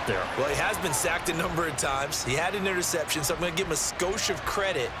on him out there. Well, he has been sacked a number of times. He had an interception, so I'm going to give him a skosh of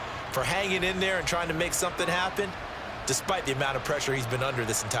credit for hanging in there and trying to make something happen, despite the amount of pressure he's been under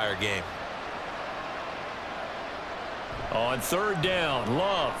this entire game. On 3rd down,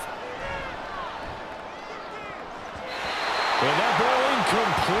 Love. And that ball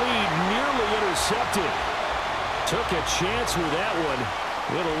incomplete, nearly intercepted. Took a chance with that one.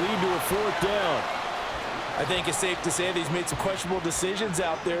 It'll lead to a 4th down. I think it's safe to say that he's made some questionable decisions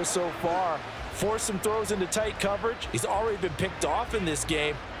out there so far. Forced some throws into tight coverage. He's already been picked off in this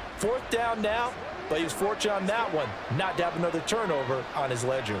game. 4th down now, but he was fortunate on that one not to have another turnover on his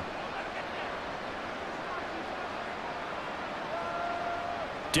ledger.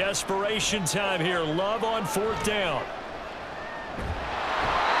 Desperation time here. Love on 4th down.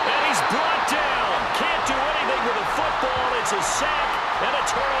 And he's brought down. Can't do anything with the football. It's a sack. And a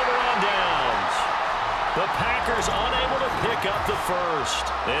turnover on downs. The Packers unable to pick up the first.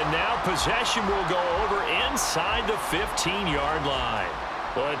 And now possession will go over inside the 15-yard line.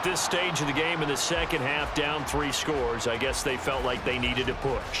 Well, at this stage of the game in the second half, down 3 scores, I guess they felt like they needed to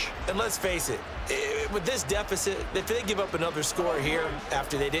push. And let's face it, with this deficit, if they give up another score here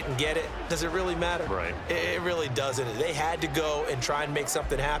after they didn't get it, does it really matter? Right. It really doesn't. They had to go and try and make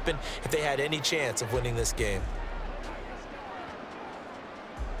something happen if they had any chance of winning this game.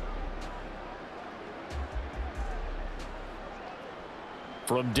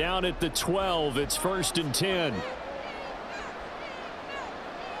 From down at the 12, it's 1st and 10.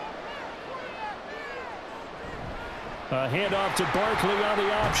 A handoff to Barkley on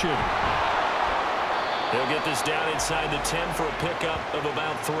the option. They'll get this down inside the 10 for a pickup of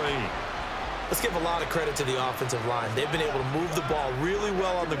about 3. Let's give a lot of credit to the offensive line. They've been able to move the ball really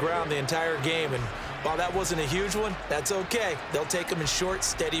well on the ground the entire game, and while that wasn't a huge one, that's okay. They'll take them in short,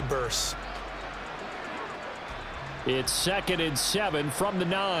 steady bursts. It's 2nd and 7 from the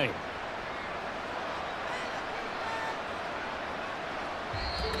 9.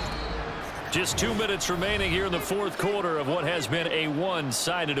 Just 2 minutes remaining here in the 4th quarter of what has been a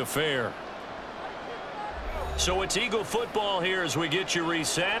one-sided affair. So it's Eagle football here as we get you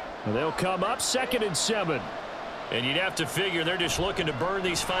reset. They'll come up 2nd and 7. And you'd have to figure they're just looking to burn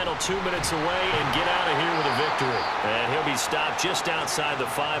these final 2 minutes away and get out of here with a victory. And he'll be stopped just outside the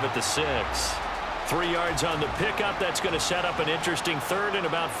 5 at the 6. 3 yards on the pickup. That's going to set up an interesting 3rd and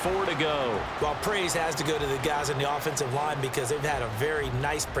about 4 to go. Well, praise has to go to the guys on the offensive line because they've had a very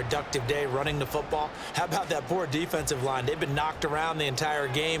nice, productive day running the football. How about that poor defensive line? They've been knocked around the entire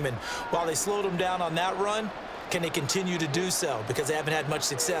game, and while they slowed them down on that run, can they continue to do so? Because they haven't had much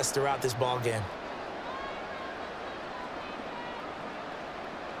success throughout this ball game.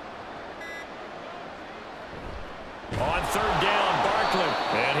 On 3rd down,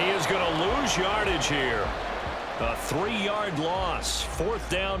 Barkley, and he is going to lose yardage here. A 3-yard loss. 4th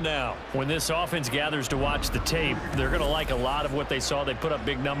down now. When this offense gathers to watch the tape, they're going to like a lot of what they saw. They put up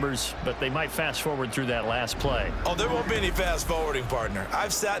big numbers, but they might fast forward through that last play. Oh, there won't be any fast forwarding, partner.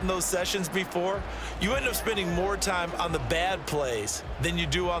 I've sat in those sessions before. You end up spending more time on the bad plays than you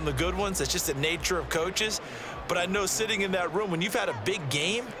do on the good ones. It's just the nature of coaches. But I know sitting in that room, when you've had a big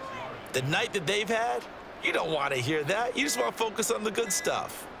game, the night that they've had, you don't want to hear that. You just want to focus on the good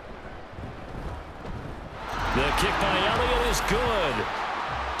stuff. The kick by Elliott is good.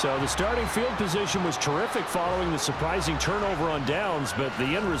 So the starting field position was terrific following the surprising turnover on downs, but the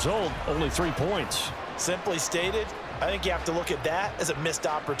end result, only 3 points. Simply stated, I think you have to look at that as a missed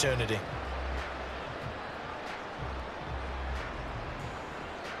opportunity.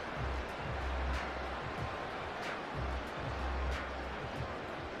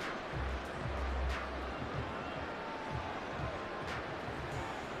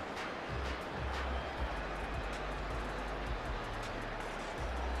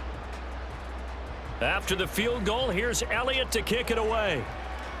 After the field goal, here's Elliott to kick it away.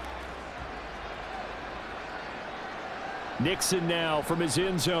 Nixon now from his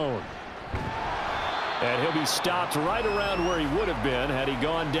end zone. And he'll be stopped right around where he would have been had he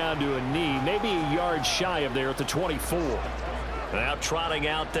gone down to a knee, maybe a yard shy of there at the 24. Now trotting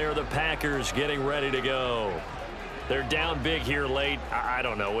out there, the Packers getting ready to go. They're down big here late. I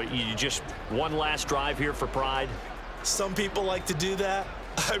don't know. You just one last drive here for pride? Some people like to do that.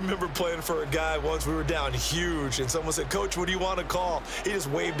 I remember playing for a guy once. We were down huge, and someone said, "Coach, what do you want to call?" He just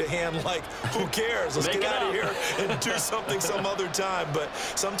waved a hand like, who cares? Let's get out of here and do something some other time. But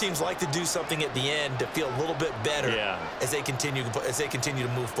some teams like to do something at the end to feel a little bit better as they continue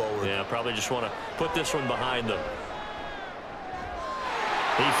to move forward. Yeah, probably just want to put this one behind them.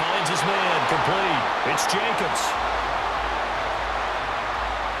 He finds his man complete. It's Jacobs.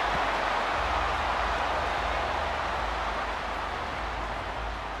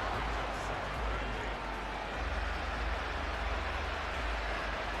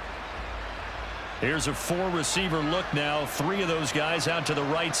 Here's a 4-receiver look now. 3 of those guys out to the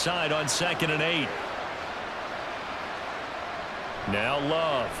right side on 2nd and 8. Now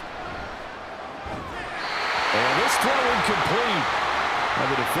Love. And this throw incomplete. And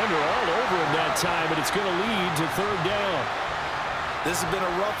the defender all over him that time, and it's going to lead to 3rd down. This has been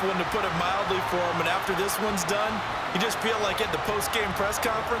a rough one, to put it mildly, for him. And after this one's done, you just feel like at the post-game press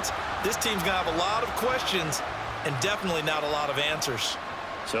conference, this team's going to have a lot of questions and definitely not a lot of answers.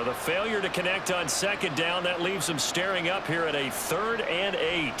 So the failure to connect on 2nd down, that leaves them staring up here at a 3rd and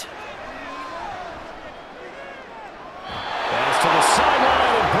 8. Pass to the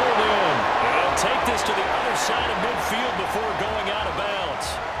sideline and pulled in. And take this to the other side of midfield before going out of bounds.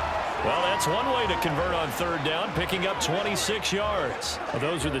 Well, that's one way to convert on third down, picking up 26 yards. Well,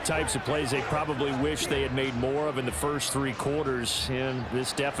 those are the types of plays they probably wish they had made more of in the first 3 quarters. And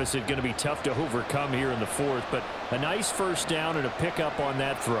this deficit going to be tough to overcome here in the fourth. But a nice first down and a pickup on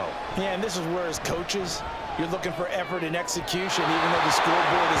that throw. Yeah, and this is where as coaches, you're looking for effort and execution, even though the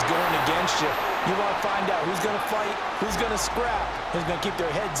scoreboard is going against you. You want to find out who's going to fight, who's going to scrap, who's going to keep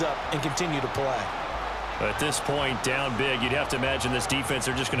their heads up and continue to play. At this point, down big, you'd have to imagine this defense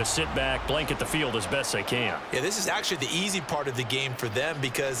are just going to sit back, blanket the field as best they can. Yeah, this is actually the easy part of the game for them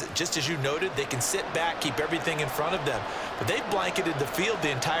because, just as you noted, they can sit back, keep everything in front of them. But they've blanketed the field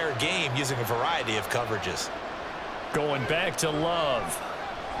the entire game using a variety of coverages. Going back to Love.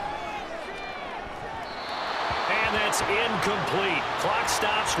 And that's incomplete. Clock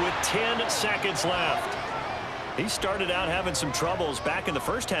stops with 10 seconds left. He started out having some troubles back in the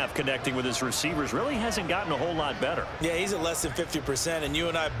first half connecting with his receivers. Really hasn't gotten a whole lot better. Yeah, he's at less than 50%, and you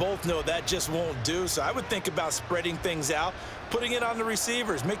and I both know that just won't do. So I would think about spreading things out, putting it on the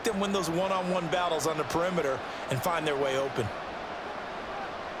receivers, make them win those one-on-one battles on the perimeter and find their way open.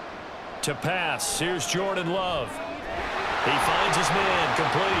 To pass, here's Jordan Love. He finds his man,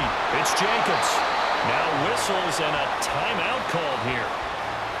 complete. It's Jacobs. Now whistles and a timeout called here.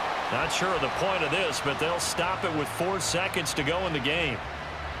 Not sure of the point of this, but they'll stop it with 4 seconds to go in the game.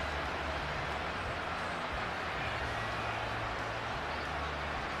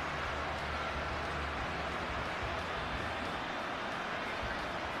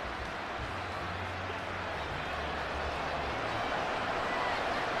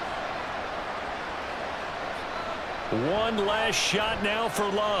 One last shot now for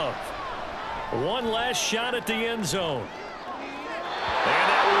Love. One last shot at the end zone. And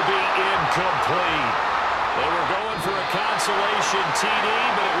that will be incomplete. They were going for a consolation TD,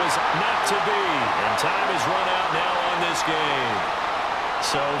 but it was not to be. And time has run out now on this game.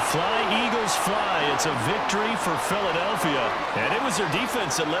 So fly, Eagles, fly. It's a victory for Philadelphia. And it was their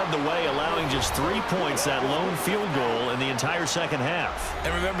defense that led the way, allowing just 3 points, that lone field goal in the entire second half.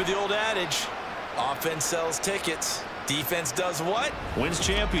 And remember the old adage, offense sells tickets. Defense does what? Wins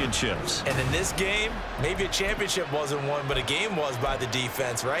championships. And in this game, maybe a championship wasn't won, but a game was by the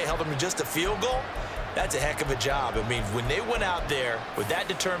defense, right? Held them to just a field goal. That's a heck of a job. I mean, when they went out there with that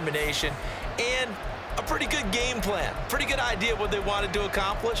determination and a pretty good game plan, pretty good idea of what they wanted to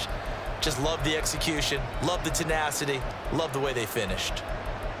accomplish, just love the execution, love the tenacity, love the way they finished.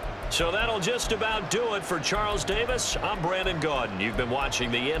 So that'll just about do it for Charles Davis. I'm Brandon Gaudin. You've been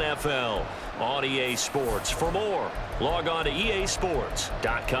watching the NFL on EA Sports. For more, log on to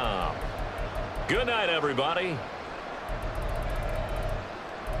easports.com. Good night, everybody.